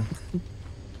there. Yeah.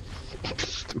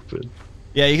 Stupid.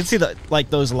 Yeah, you can see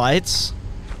those lights.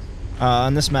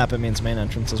 On this map, it means main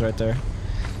entrance is right there.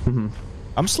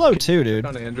 I'm slow too, dude.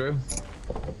 On Andrew.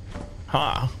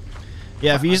 Huh.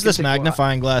 Yeah, if you use this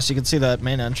magnifying glass, you can see that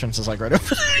main entrance is like right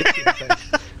over there.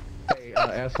 Hey,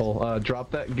 asshole,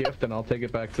 drop that gift and I'll take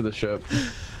it back to the ship.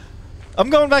 I'm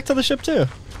going back to the ship too.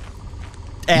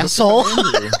 Asshole.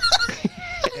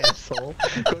 Asshole.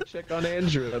 Go check on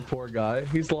Andrew, that poor guy.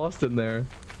 He's lost in there.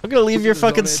 I'm gonna leave your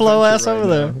fucking slow ass over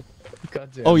there. God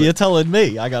damn Oh, it. you're telling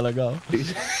me I gotta go.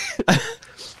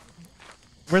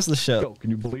 Where's the ship? Yo, can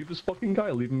you believe this fucking guy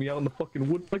leaving me out in the fucking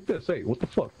wood like this? Hey, what the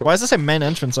fuck? Why does it say main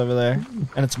entrance over there?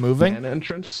 And it's moving? Man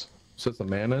entrance? Says the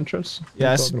man entrance?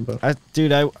 Yeah,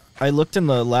 Dude, I looked in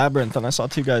the labyrinth and I saw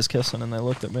two guys kissing and they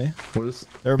looked at me. what is...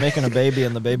 They were making a baby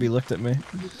and the baby looked at me.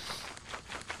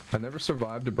 I never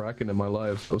survived a bracken in my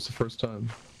life. That was the first time.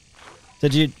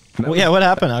 Did you? Well, yeah, what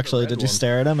happened actually? Did you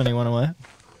stare at him and he went away?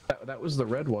 That was the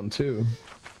red one too.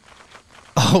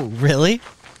 Oh, really?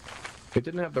 It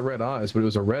didn't have the red eyes, but it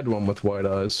was a red one with white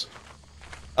eyes.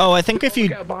 Oh, I think if you...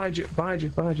 Look out, behind you, behind you,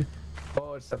 behind you.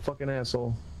 Oh, it's that fucking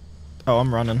asshole. Oh,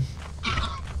 I'm running.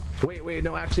 Wait,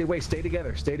 no, actually, wait, stay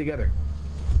together, stay together.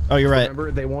 Oh, you're right.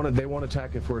 Remember, they won't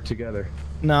attack if we're together.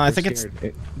 No, I think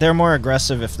they're more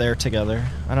aggressive if they're together.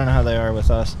 I don't know how they are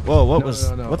with us. Whoa, what's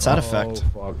that effect?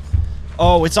 Fuck.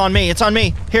 Oh, it's on me, it's on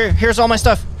me. Here's all my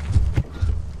stuff.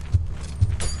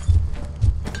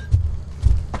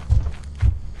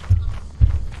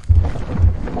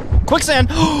 Quicksand!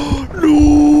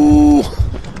 No!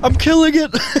 I'm killing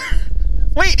it!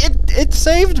 Wait, it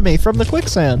saved me from the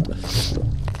quicksand.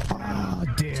 Ah,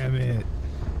 damn it.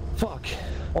 Fuck.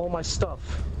 All my stuff.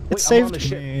 It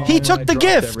saved me. He took the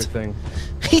gift! Everything.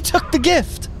 He took the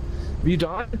gift! You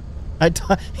died?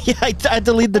 Yeah, I had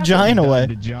to lead the giant away.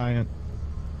 The giant.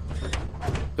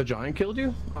 The giant killed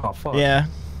you? Oh, fuck. Yeah.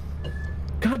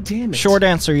 God damn it. Short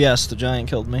answer, yes, the giant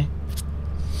killed me.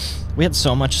 We had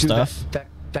so much Dude, stuff.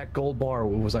 That gold bar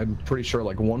was, I'm pretty sure,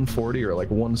 like 140 or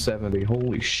like 170.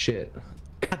 Holy shit.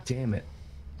 God damn it.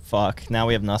 Fuck, now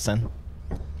we have nothing.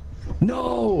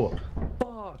 No!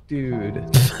 Fuck,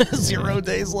 dude. 0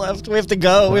 days left. We have to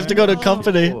go. We have to go to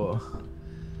company.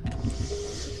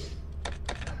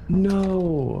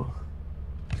 No.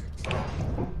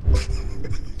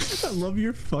 I love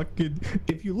your fucking...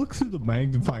 If you look through the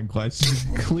magnifying glass,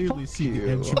 you can clearly see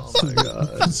the entrance to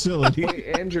the facility.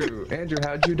 Wait, Andrew,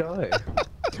 how'd you die?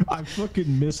 I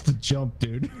fucking missed the jump,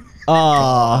 dude.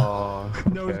 Ah.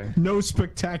 Okay. No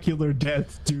spectacular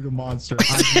death due to monster. I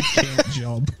just can't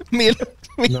jump.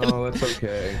 No, that's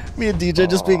okay. Me and DJ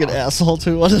just being an asshole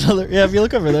to one another. Yeah, if you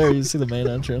look over there, you see the main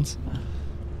entrance.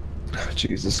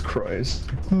 Jesus Christ.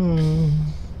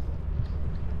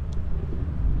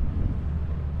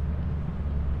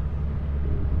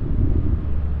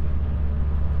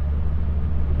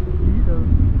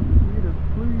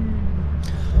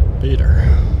 Peter.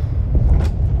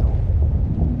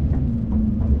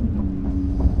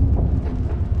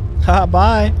 Ha,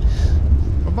 bye.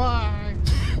 Bye.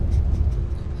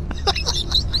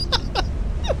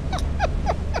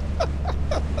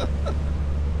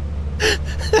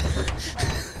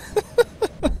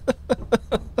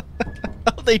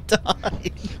 Oh, they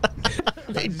died.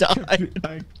 They died.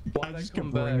 I just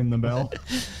kept ringing the bell.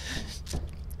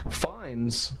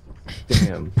 Fines.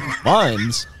 Damn.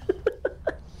 Mines.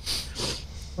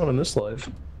 Not in this life.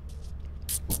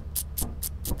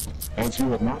 As you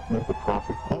have not met the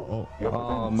profit.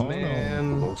 Oh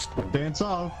man. Dance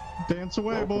off. Dance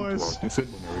away, boys.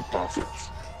 Disciplinary process.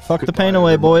 Fuck the pain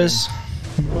away, boys.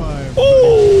 Bye.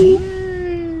 Ooh.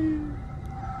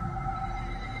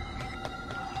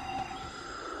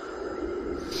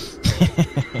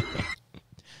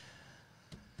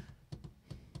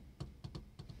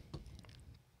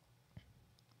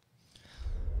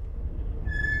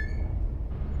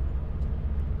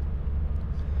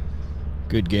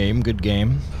 Good game, good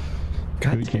game.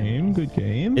 Good game, good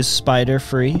game. Is spider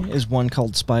free? Is one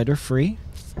called spider free?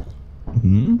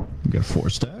 You got a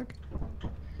 4-stack?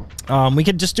 We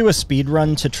could just do a speed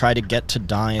run to try to get to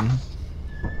dime.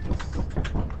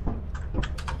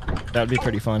 That would be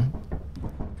pretty fun.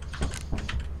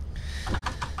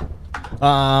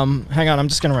 Hang on, I'm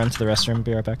just gonna run to the restroom.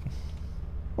 Be right back.